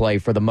are going to play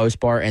for the most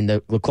part, and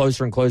the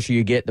closer and closer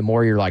you get, the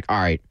more you're like, all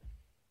right,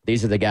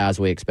 these are the guys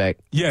we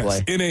expect to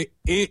play.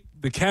 Yes,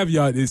 the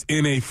caveat is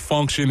in a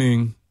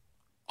functioning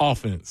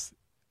offense.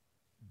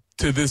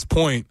 To this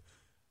point,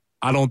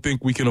 I don't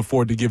think we can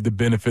afford to give the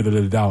benefit of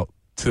the doubt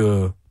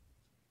to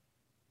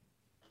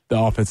the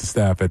offensive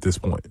staff at this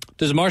point.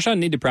 Does Marshawn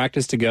need to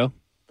practice to go?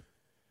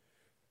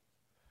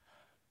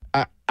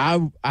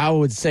 I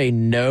would say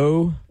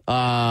no.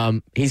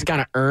 He's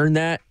kind of earned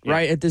that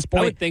right at this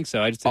point. I would think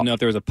so. I just didn't know if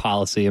there was a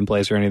policy in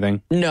place or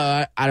anything.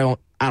 No, I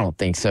don't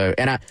think so.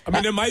 And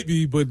there might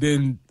be, but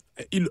then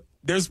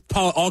there's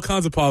all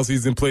kinds of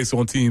policies in place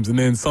on teams, and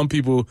then some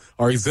people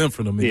are exempt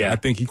from them. And I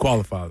think he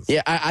qualifies.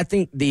 Yeah, I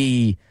think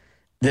the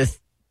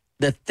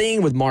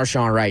thing with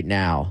Marshawn right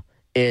now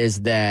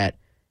is that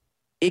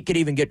it could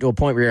even get to a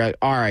point where you're like,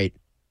 all right,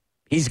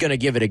 he's going to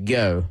give it a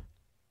go,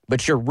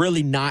 but you're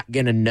really not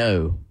going to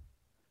know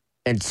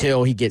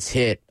until he gets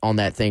hit on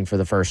that thing for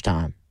the first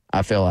time,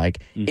 I feel like.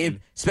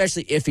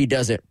 Especially if he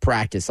doesn't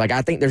practice. Like,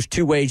 I think there's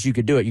two ways you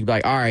could do it. You could be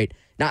like, all right,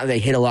 not that they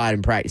hit a lot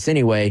in practice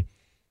anyway.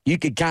 You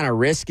could kind of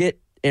risk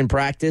it in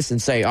practice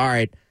and say, all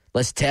right,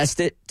 let's test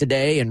it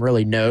today and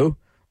really know.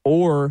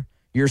 Or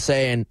you're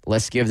saying,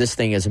 let's give this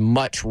thing as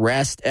much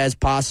rest as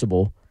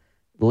possible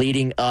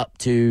leading up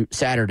to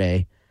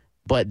Saturday.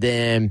 But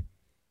then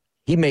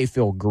he may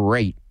feel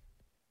great.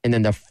 And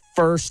then the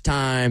first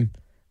time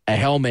a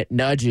helmet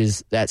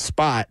nudges that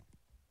spot,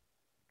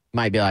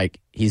 might be like,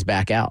 he's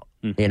back out,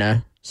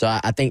 So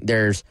I think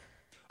there's...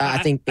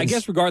 I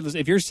guess regardless,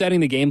 if you're setting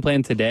the game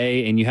plan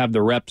today and you have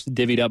the reps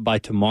divvied up by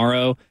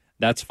tomorrow,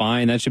 that's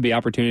fine. That should be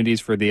opportunities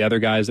for the other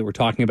guys that we're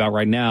talking about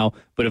right now.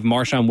 But if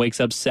Marshawn wakes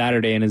up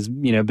Saturday and has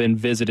been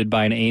visited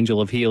by an angel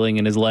of healing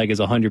and his leg is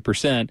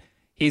 100%,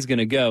 he's going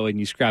to go and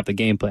you scrap the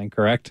game plan,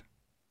 correct?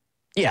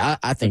 Yeah,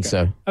 I think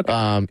so.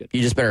 Okay.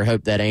 You just better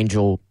hope that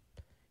angel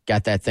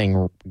got that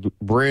thing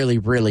really,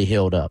 really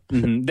healed up.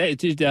 Mm-hmm.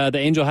 The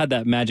angel had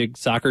that magic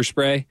soccer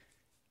spray.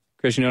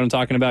 Chris, you know what I'm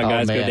talking about?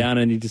 Guys go down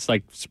and you just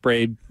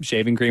sprayed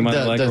shaving cream on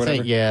the leg or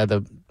whatever.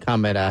 The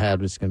comment I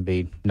had was going to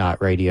be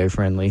not radio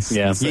friendly.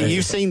 Yeah.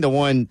 You've seen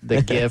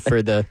the GIF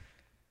for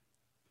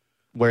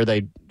where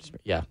they,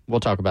 we'll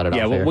talk about it.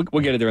 Yeah,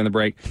 we'll get it there in the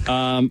break.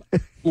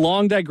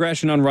 Long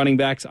digression on running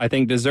backs, I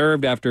think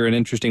deserved after an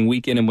interesting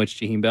weekend in which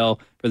Jaheim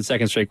Bell, for the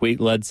second straight week,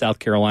 led South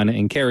Carolina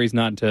in carries,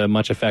 not to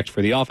much effect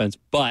for the offense.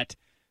 But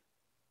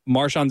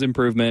Marshawn's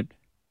improvement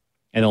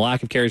and the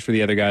lack of carries for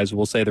the other guys,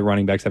 we'll say the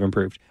running backs have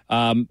improved.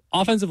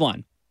 Offensive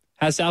line.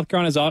 Is South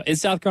Carolina's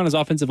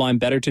offensive line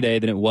better today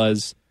than it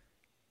was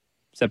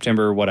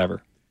September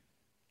whatever?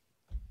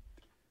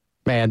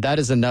 Man, that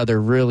is another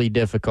really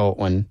difficult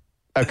one.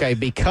 Okay,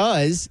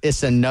 because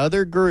it's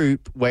another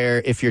group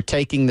where if you're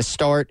taking the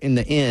start and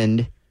the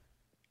end,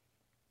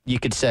 you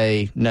could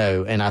say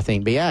no, and I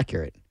think be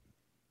accurate.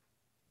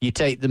 You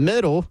take the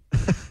middle,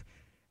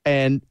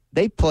 and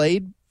they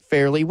played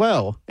fairly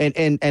well.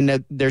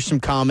 And there's some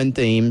common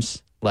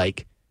themes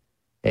like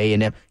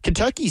A&M.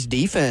 Kentucky's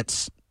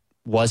defense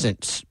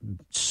wasn't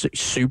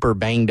super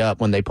banged up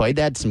when they played.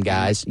 They had some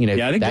guys, I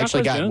think they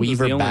actually got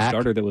Weaver was the back. Only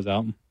starter that was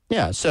out.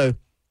 Yeah, so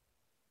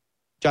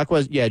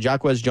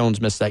Jacquez Jones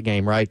missed that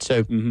game, right?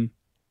 So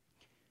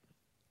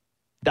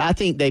I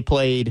think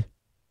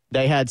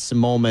they had some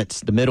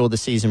moments the middle of the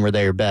season where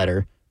they were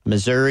better.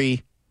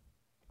 Missouri,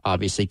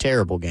 obviously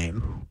terrible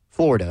game.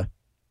 Florida,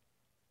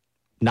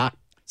 not.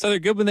 So they're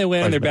good when they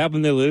win, they're bad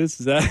when they lose.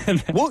 Is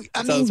that? Well,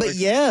 I mean,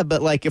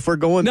 but like if we're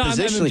going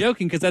positionally, I'm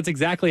joking because that's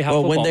exactly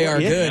how. Well, when they are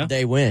works, good,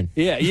 they win.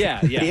 Yeah.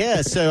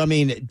 Yeah. So I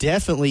mean,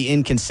 definitely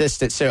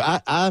inconsistent. So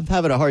I'm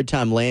having a hard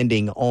time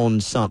landing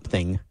on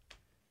something.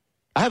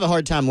 I have a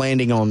hard time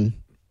landing on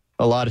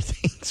a lot of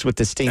things with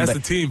this team. That's the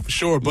team for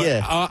sure. But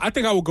I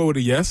think I will go with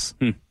a yes.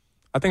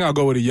 I think I'll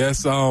go with a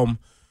yes.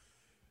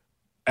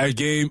 At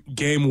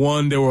game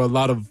one, there were a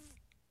lot of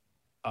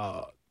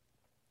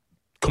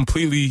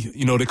completely,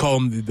 they call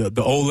them the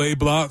Olay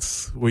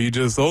blocks, where you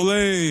just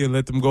Olay and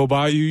let them go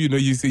by you.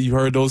 You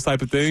heard those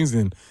type of things,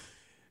 and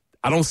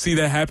I don't see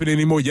that happening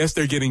anymore. Yes,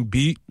 they're getting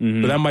beat,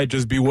 but that might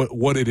just be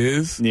what it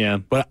is. Yeah.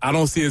 But I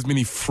don't see as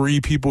many free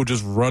people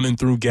just running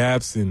through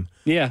gaps and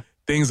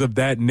things of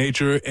that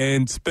nature.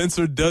 And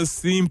Spencer does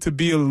seem to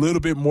be a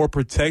little bit more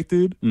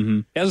protected.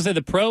 As I said,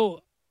 the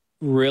pro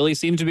really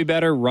seems to be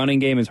better. Running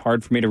game is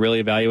hard for me to really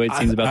evaluate.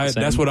 Seems about the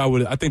same. That's what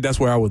I think that's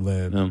where I would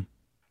land.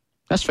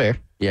 That's fair.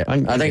 Yeah,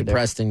 I think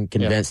Preston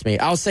convinced me.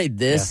 I'll say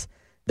this,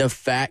 the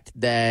fact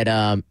that,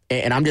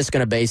 and I'm just going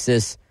to base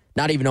this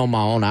not even on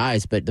my own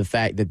eyes, but the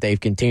fact that they've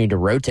continued to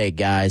rotate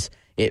guys,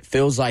 it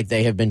feels like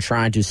they have been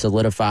trying to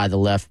solidify the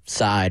left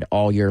side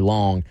all year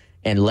long,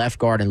 and left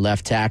guard and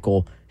left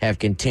tackle have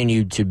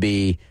continued to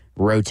be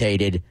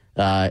rotated.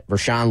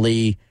 Rashawn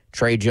Lee,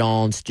 Trey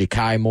Jones,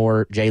 Ja'Kai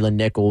Moore, Jalen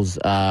Nichols.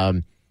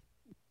 All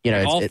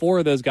four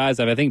of those guys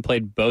have, I think,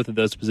 played both of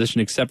those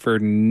positions, except for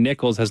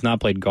Nichols has not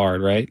played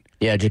guard, right?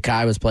 Yeah,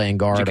 Ja'Kai was playing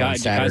guard on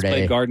Saturday. Ja'Kai's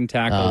played guard and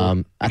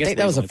tackle. I think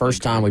that was the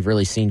first time we've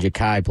really seen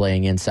Ja'Kai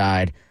playing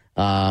inside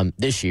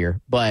this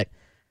year. But,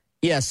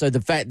 yeah, so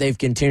the fact they've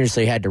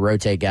continuously had to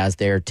rotate guys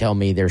there tell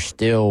me they're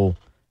still,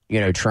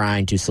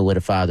 trying to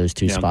solidify those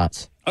two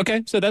spots.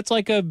 Okay, so that's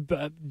like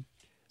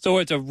so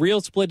it's a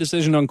real split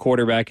decision on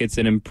quarterback. It's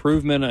an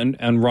improvement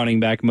on running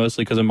back,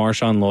 mostly because of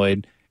Marshawn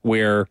Lloyd,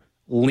 where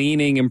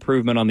leaning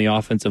improvement on the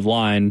offensive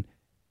line.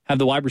 Have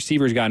the wide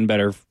receivers gotten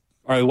better?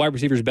 Are the wide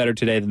receivers better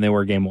today than they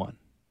were game one?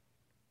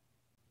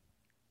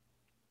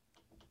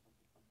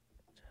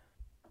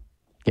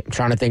 I'm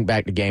trying to think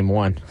back to game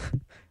one.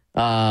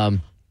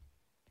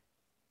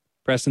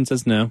 Preston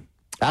says no.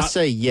 I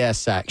say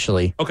yes,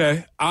 actually.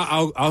 Okay,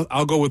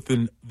 I'll go with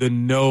the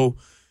no,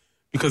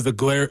 because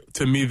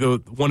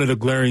one of the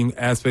glaring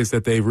aspects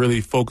that they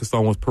really focused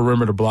on was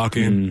perimeter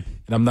blocking, and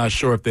I'm not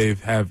sure if they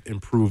have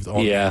improved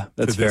on that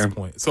that's to this fair.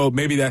 point. So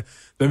maybe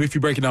if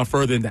you break it down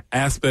further into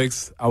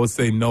aspects, I would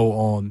say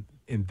no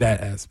in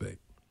that aspect.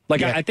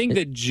 I think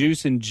that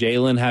Juice and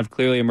Jalen have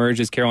clearly emerged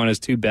as Carolina's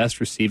two best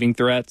receiving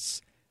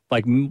threats.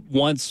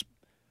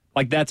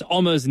 That's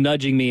almost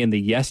nudging me in the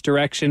yes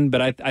direction,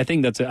 but I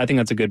think that's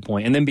a good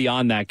point. And then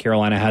beyond that,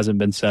 Carolina hasn't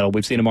been settled.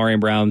 We've seen Amarian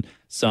Brown,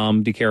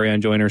 some, DeCarrion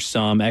Joyner,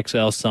 some,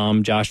 XL,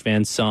 some, Josh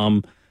Van,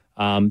 some.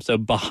 So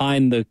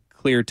behind the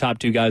clear top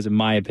two guys, in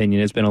my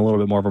opinion, it's been a little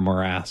bit more of a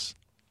morass.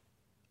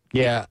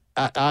 Yeah,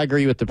 I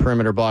agree with the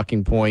perimeter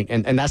blocking point,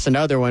 and that's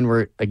another one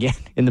where, again,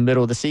 in the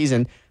middle of the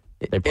season,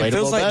 they played. It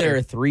feels like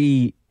better.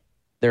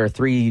 there are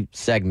three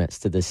segments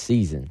to this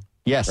season.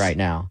 Yes, right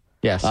now.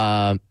 Yes.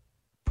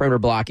 Perimeter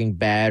blocking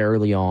bad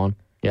early on.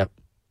 Yep.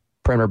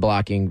 Perimeter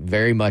blocking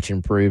very much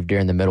improved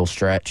during the middle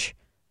stretch,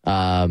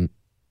 and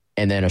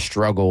then a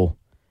struggle.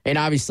 And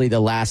obviously, the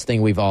last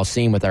thing we've all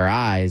seen with our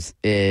eyes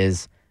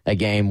is a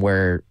game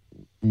where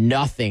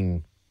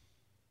nothing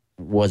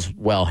was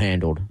well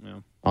handled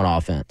on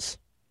offense.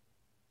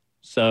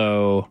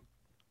 So,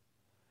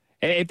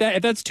 if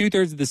that's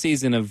 2/3 of the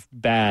season of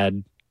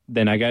bad,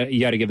 then you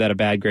got to give that a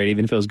bad grade,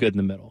 even if it was good in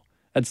the middle.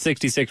 That's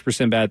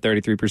 66% bad,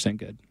 33%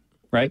 good,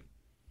 right?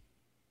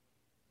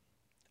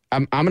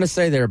 I'm going to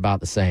say they're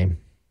about the same.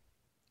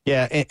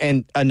 Yeah,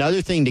 and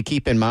another thing to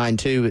keep in mind,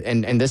 too,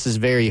 and this is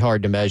very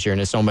hard to measure, and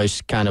it's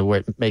almost kind of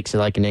what makes it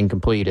like an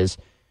incomplete, is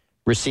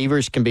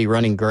receivers can be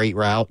running great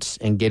routes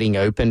and getting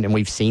open, and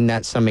we've seen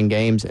that some in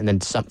games, and then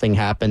something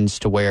happens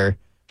to where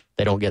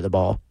they don't get the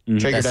ball.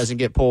 Trigger doesn't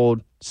get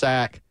pulled,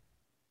 sack.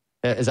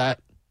 Is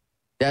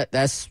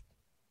that's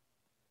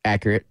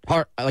accurate?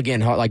 Hard,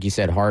 like you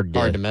said, hard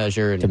to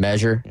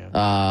measure.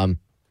 Yeah.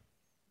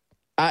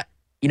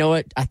 You know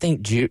what? I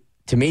think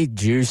to me,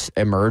 Juice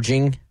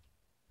emerging,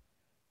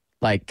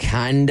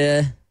 kind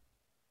of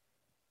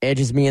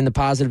edges me in the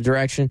positive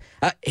direction.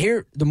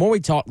 The more we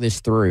talk this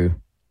through,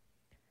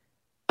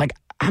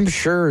 I'm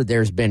sure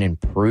there's been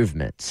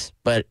improvements,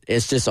 but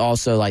it's just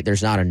also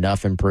there's not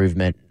enough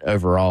improvement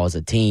overall as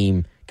a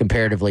team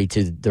comparatively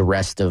to the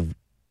rest of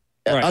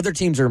other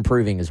teams are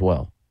improving as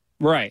well.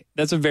 Right.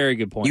 That's a very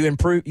good point. You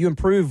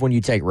improve when you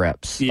take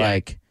reps. Yeah.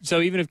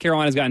 So even if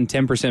Carolina's gotten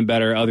 10%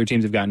 better, other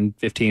teams have gotten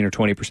 15 or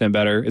 20%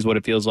 better is what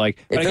it feels like.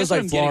 It feels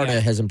like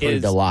Florida has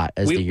improved a lot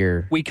as the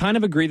year. We kind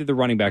of agree that the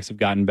running backs have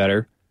gotten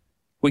better.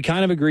 We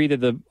kind of agree that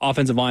the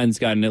offensive line's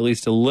gotten at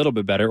least a little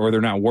bit better, or they're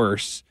not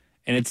worse.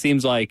 And it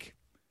seems like,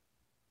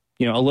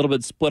 a little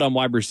bit split on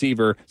wide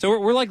receiver. So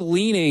we're like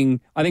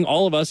leaning, I think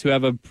all of us who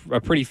have a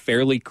pretty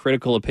fairly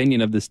critical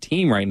opinion of this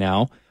team right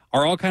now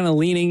are all kind of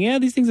leaning,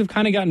 these things have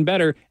kind of gotten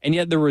better, and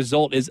yet the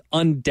result is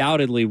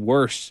undoubtedly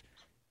worse.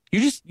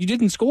 You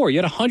didn't score. You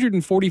had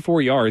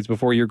 144 yards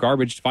before your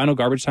final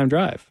garbage time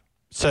drive.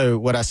 So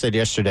what I said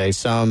yesterday,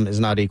 sum is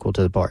not equal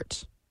to the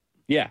parts.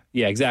 Yeah,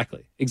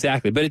 exactly.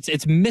 But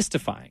it's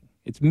mystifying.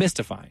 It's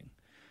mystifying.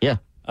 Yeah.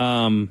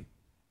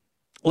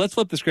 Let's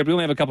flip the script. We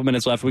only have a couple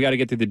minutes left. We got to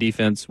get through the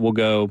defense. We'll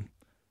go,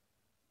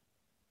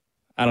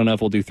 I don't know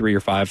if we'll do 3 or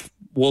 5.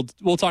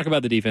 We'll talk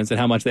about the defense and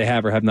how much they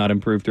have or have not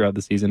improved throughout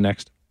the season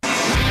next.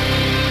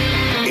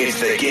 It's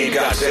the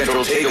Gamecock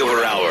Central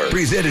Takeover Hour,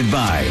 presented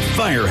by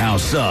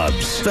Firehouse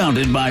Subs,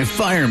 founded by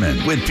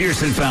firemen with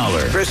Pearson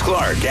Fowler, Chris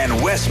Clark,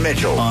 and Wes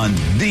Mitchell on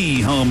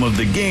the home of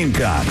the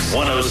Gamecocks,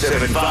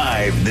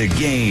 107.5 The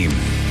Game.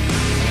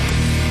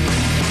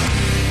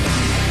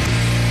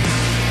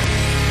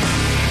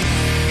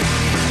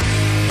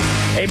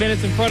 8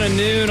 minutes in front of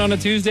noon on a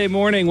Tuesday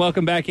morning.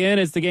 Welcome back in.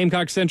 It's the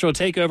Gamecock Central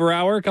Takeover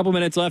Hour. A couple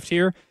minutes left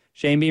here.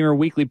 Shane Beamer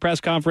weekly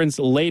press conference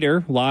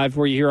later, live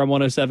for you here on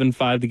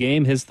 107.5 The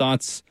Game. His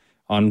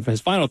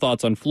final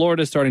thoughts on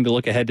Florida, starting to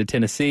look ahead to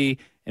Tennessee,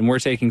 and we're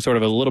taking sort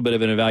of a little bit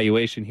of an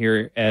evaluation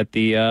here at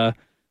the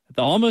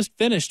almost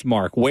finished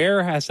mark.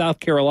 Where has South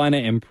Carolina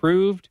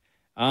improved?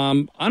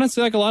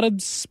 Honestly, like a lot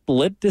of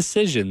split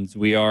decisions.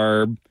 We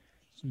are,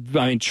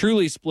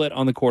 truly split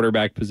on the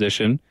quarterback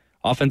position.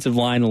 Offensive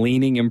line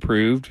leaning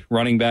improved.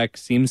 Running back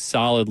seems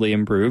solidly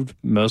improved,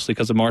 mostly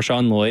because of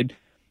Marshawn Lloyd.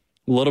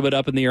 A little bit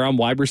up in the air on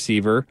wide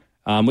receiver.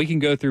 We can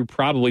go through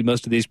probably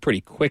most of these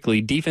pretty quickly.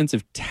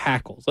 Defensive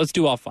tackles. Let's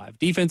do all 5.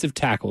 Defensive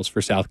tackles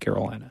for South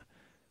Carolina.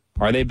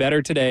 Are they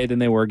better today than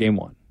they were game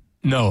 1?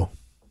 No.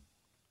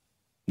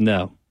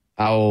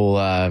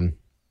 I'll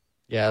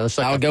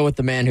go with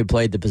the man who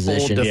played the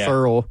position. Full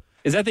deferral. Yeah.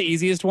 Is that the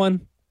easiest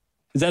one?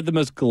 Is that the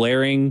most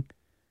glaring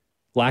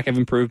lack of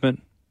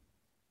improvement?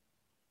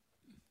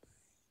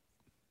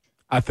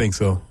 I think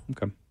so.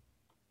 Okay.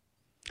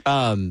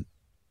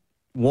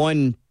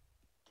 One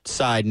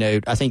side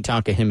note, I think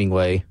Tonka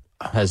Hemingway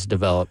has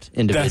developed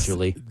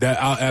individually.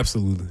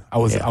 Absolutely.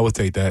 I would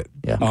take that.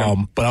 Yeah.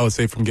 Okay. But I would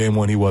say from game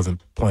 1 he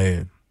wasn't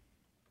playing.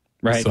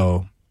 Right.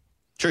 So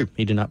true.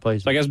 He did not play.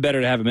 So I guess better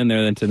to have him in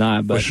there than to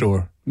not. But for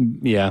sure.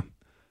 Yeah.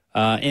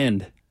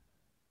 End.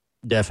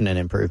 Definite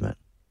improvement.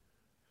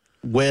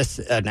 With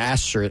an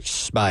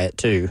asterisk by it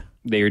too.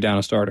 That you're down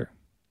a starter.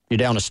 You're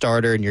down a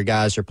starter, and your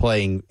guys are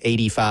playing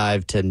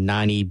 85 to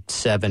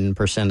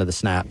 97% of the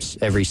snaps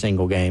every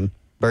single game.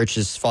 Birch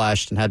has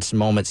flashed and had some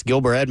moments.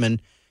 Gilbert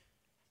Edmond,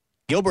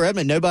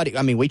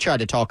 we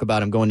tried to talk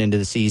about him going into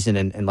the season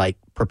and like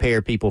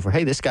prepare people for,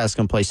 hey, this guy's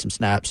going to play some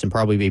snaps and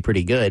probably be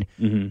pretty good.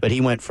 Mm-hmm. But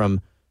he went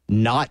from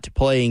not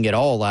playing at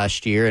all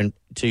last year and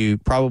to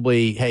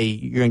probably, hey,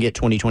 you're going to get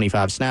 20,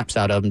 25 snaps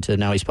out of him to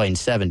now he's playing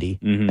 70.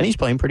 Mm-hmm. And he's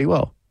playing pretty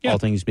well, all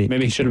things being.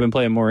 Maybe he should have been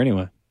playing more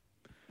anyway.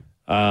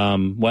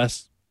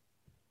 Wes?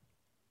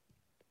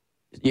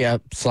 Yeah,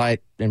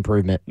 slight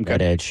improvement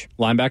at edge.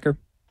 Linebacker?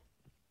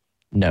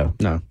 No.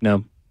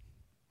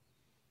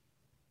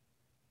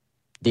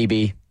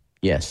 DB?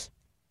 Yes.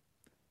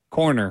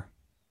 Corner?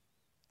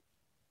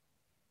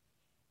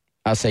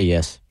 I'll say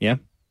yes. Yeah.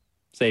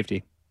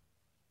 Safety?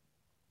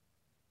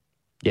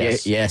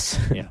 Yes. Yes.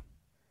 Yeah.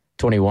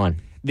 21.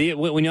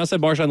 When y'all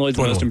said Marshawn Lloyd's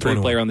the most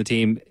improved player on the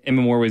team,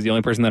 Emma Moore was the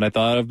only person that I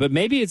thought of. But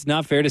maybe it's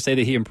not fair to say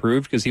that he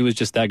improved because he was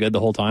just that good the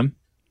whole time.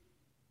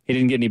 He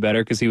didn't get any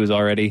better because he was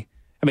already...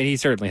 he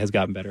certainly has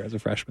gotten better as a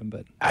freshman,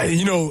 but...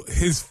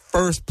 his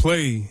first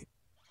play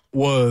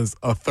was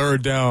a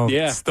third down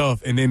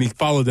stuff, and then he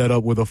followed that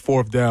up with a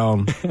fourth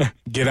down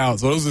get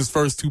out. So those are his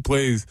first 2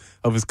 plays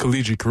of his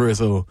collegiate career.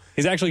 So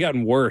he's actually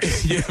gotten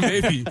worse. Yeah,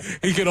 maybe.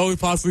 He could only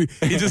possibly...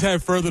 He just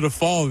had further to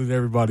fall than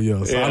everybody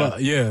else.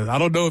 Yeah. I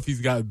don't know if he's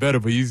gotten better,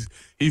 but he's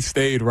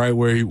stayed right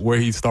where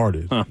he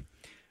started. Huh.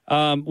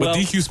 But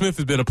DQ Smith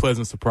has been a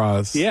pleasant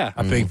surprise. Yeah.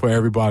 I think for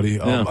everybody,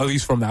 at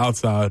least from the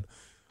outside.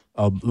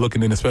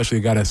 Looking in, especially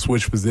a guy that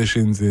switched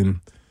positions and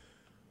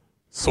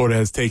sort of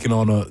has taken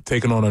on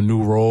a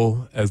new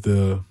role as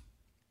the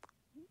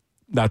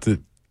not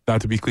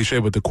to be cliche,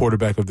 but the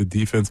quarterback of the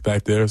defense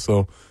back there.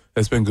 So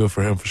that's been good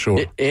for him for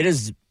sure. It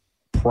has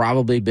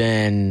probably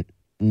been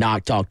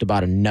not talked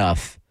about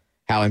enough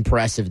how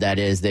impressive that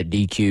is that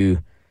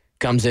DQ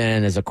comes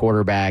in as a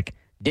quarterback,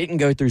 didn't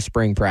go through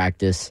spring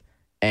practice,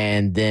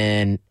 and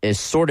then is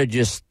sort of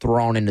just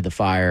thrown into the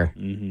fire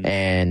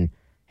and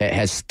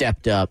has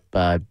stepped up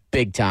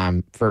big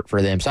time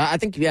for them. So I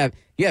think you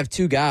have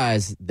 2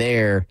 guys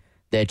there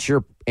that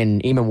you're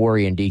in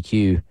Emamori and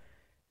DQ.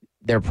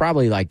 They're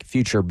probably like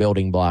future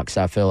building blocks,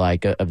 I feel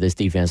like, of this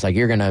defense. Like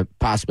you're going to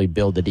possibly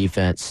build the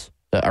defense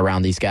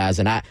around these guys.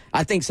 And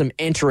I think some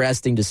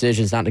interesting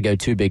decisions, not to go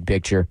too big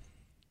picture,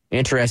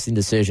 interesting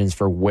decisions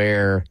for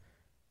where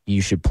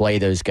you should play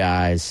those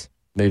guys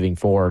moving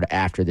forward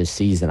after this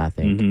season, I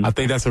think. I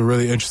think that's a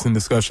really interesting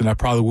discussion that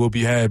probably will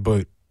be had,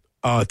 but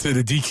to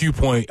the DQ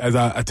point, as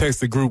I texted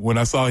the group when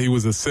I saw he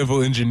was a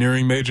civil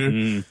engineering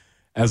major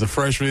as a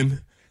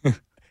freshman,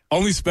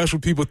 only special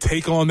people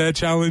take on that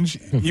challenge,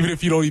 even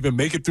if you don't even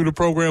make it through the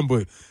program.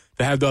 But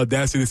to have the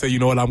audacity to say, you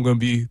know what, I'm going to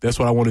be, that's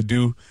what I want to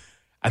do.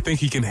 I think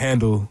he can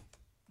handle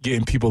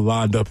getting people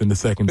lined up in the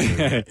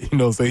secondary.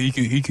 So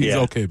he's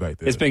okay back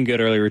there. It's been good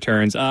early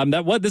returns.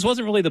 This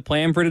wasn't really the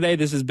plan for today.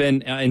 This has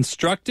been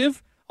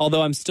instructive,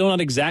 although I'm still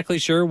not exactly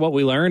sure what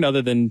we learned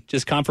other than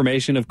just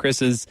confirmation of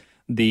Chris's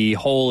the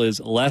whole is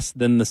less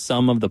than the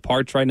sum of the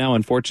parts right now,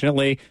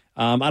 unfortunately.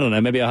 I don't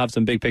know. Maybe I'll have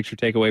some big picture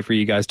takeaway for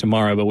you guys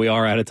tomorrow, but we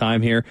are out of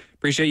time here.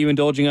 Appreciate you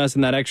indulging us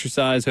in that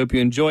exercise. Hope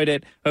you enjoyed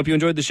it. Hope you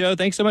enjoyed the show.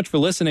 Thanks so much for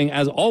listening.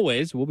 As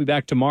always, we'll be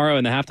back tomorrow,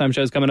 and the halftime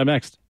show is coming up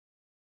next.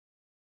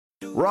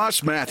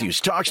 Ross Matthews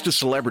talks to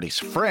celebrities,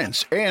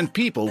 friends, and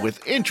people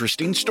with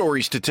interesting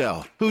stories to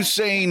tell. Who's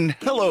saying,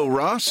 hello,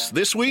 Ross,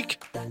 this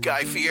week?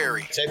 Guy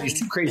Fieri. I have these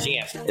two crazy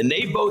aunts, and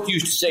they both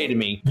used to say to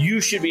me,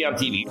 you should be on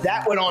TV.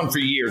 That went on for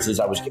years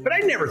as I was a kid, but I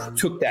never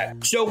took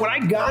that. So when I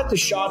got the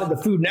shot of the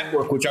Food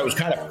Network, which I was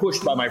kind of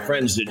pushed by my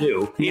friends to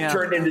do, it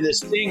turned into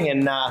this thing,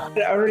 and I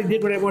already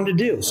did what I wanted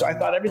to do. So I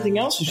thought everything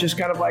else is just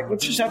kind of like,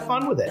 let's just have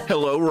fun with it.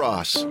 Hello,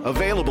 Ross.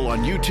 Available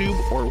on YouTube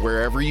or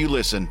wherever you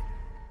listen.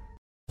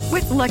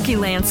 With Lucky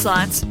Land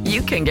Slots,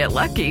 you can get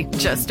lucky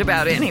just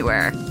about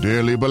anywhere.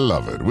 Dearly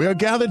beloved, we are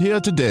gathered here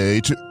today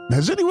to...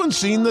 Has anyone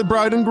seen the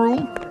bride and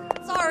groom?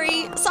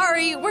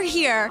 Sorry, we're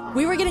here.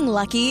 We were getting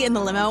lucky in the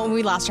limo and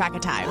we lost track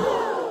of time.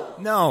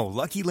 No,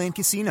 Lucky Land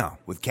Casino,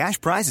 with cash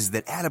prizes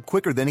that add up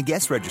quicker than a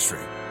guest registry.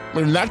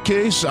 In that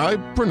case, I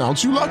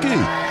pronounce you lucky.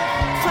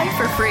 Play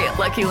for free at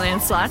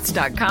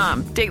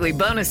LuckyLandSlots.com. Daily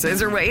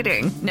bonuses are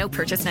waiting. No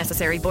purchase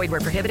necessary. Void where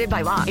prohibited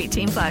by law.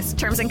 18+.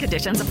 Terms and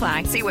conditions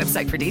apply. See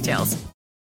website for details.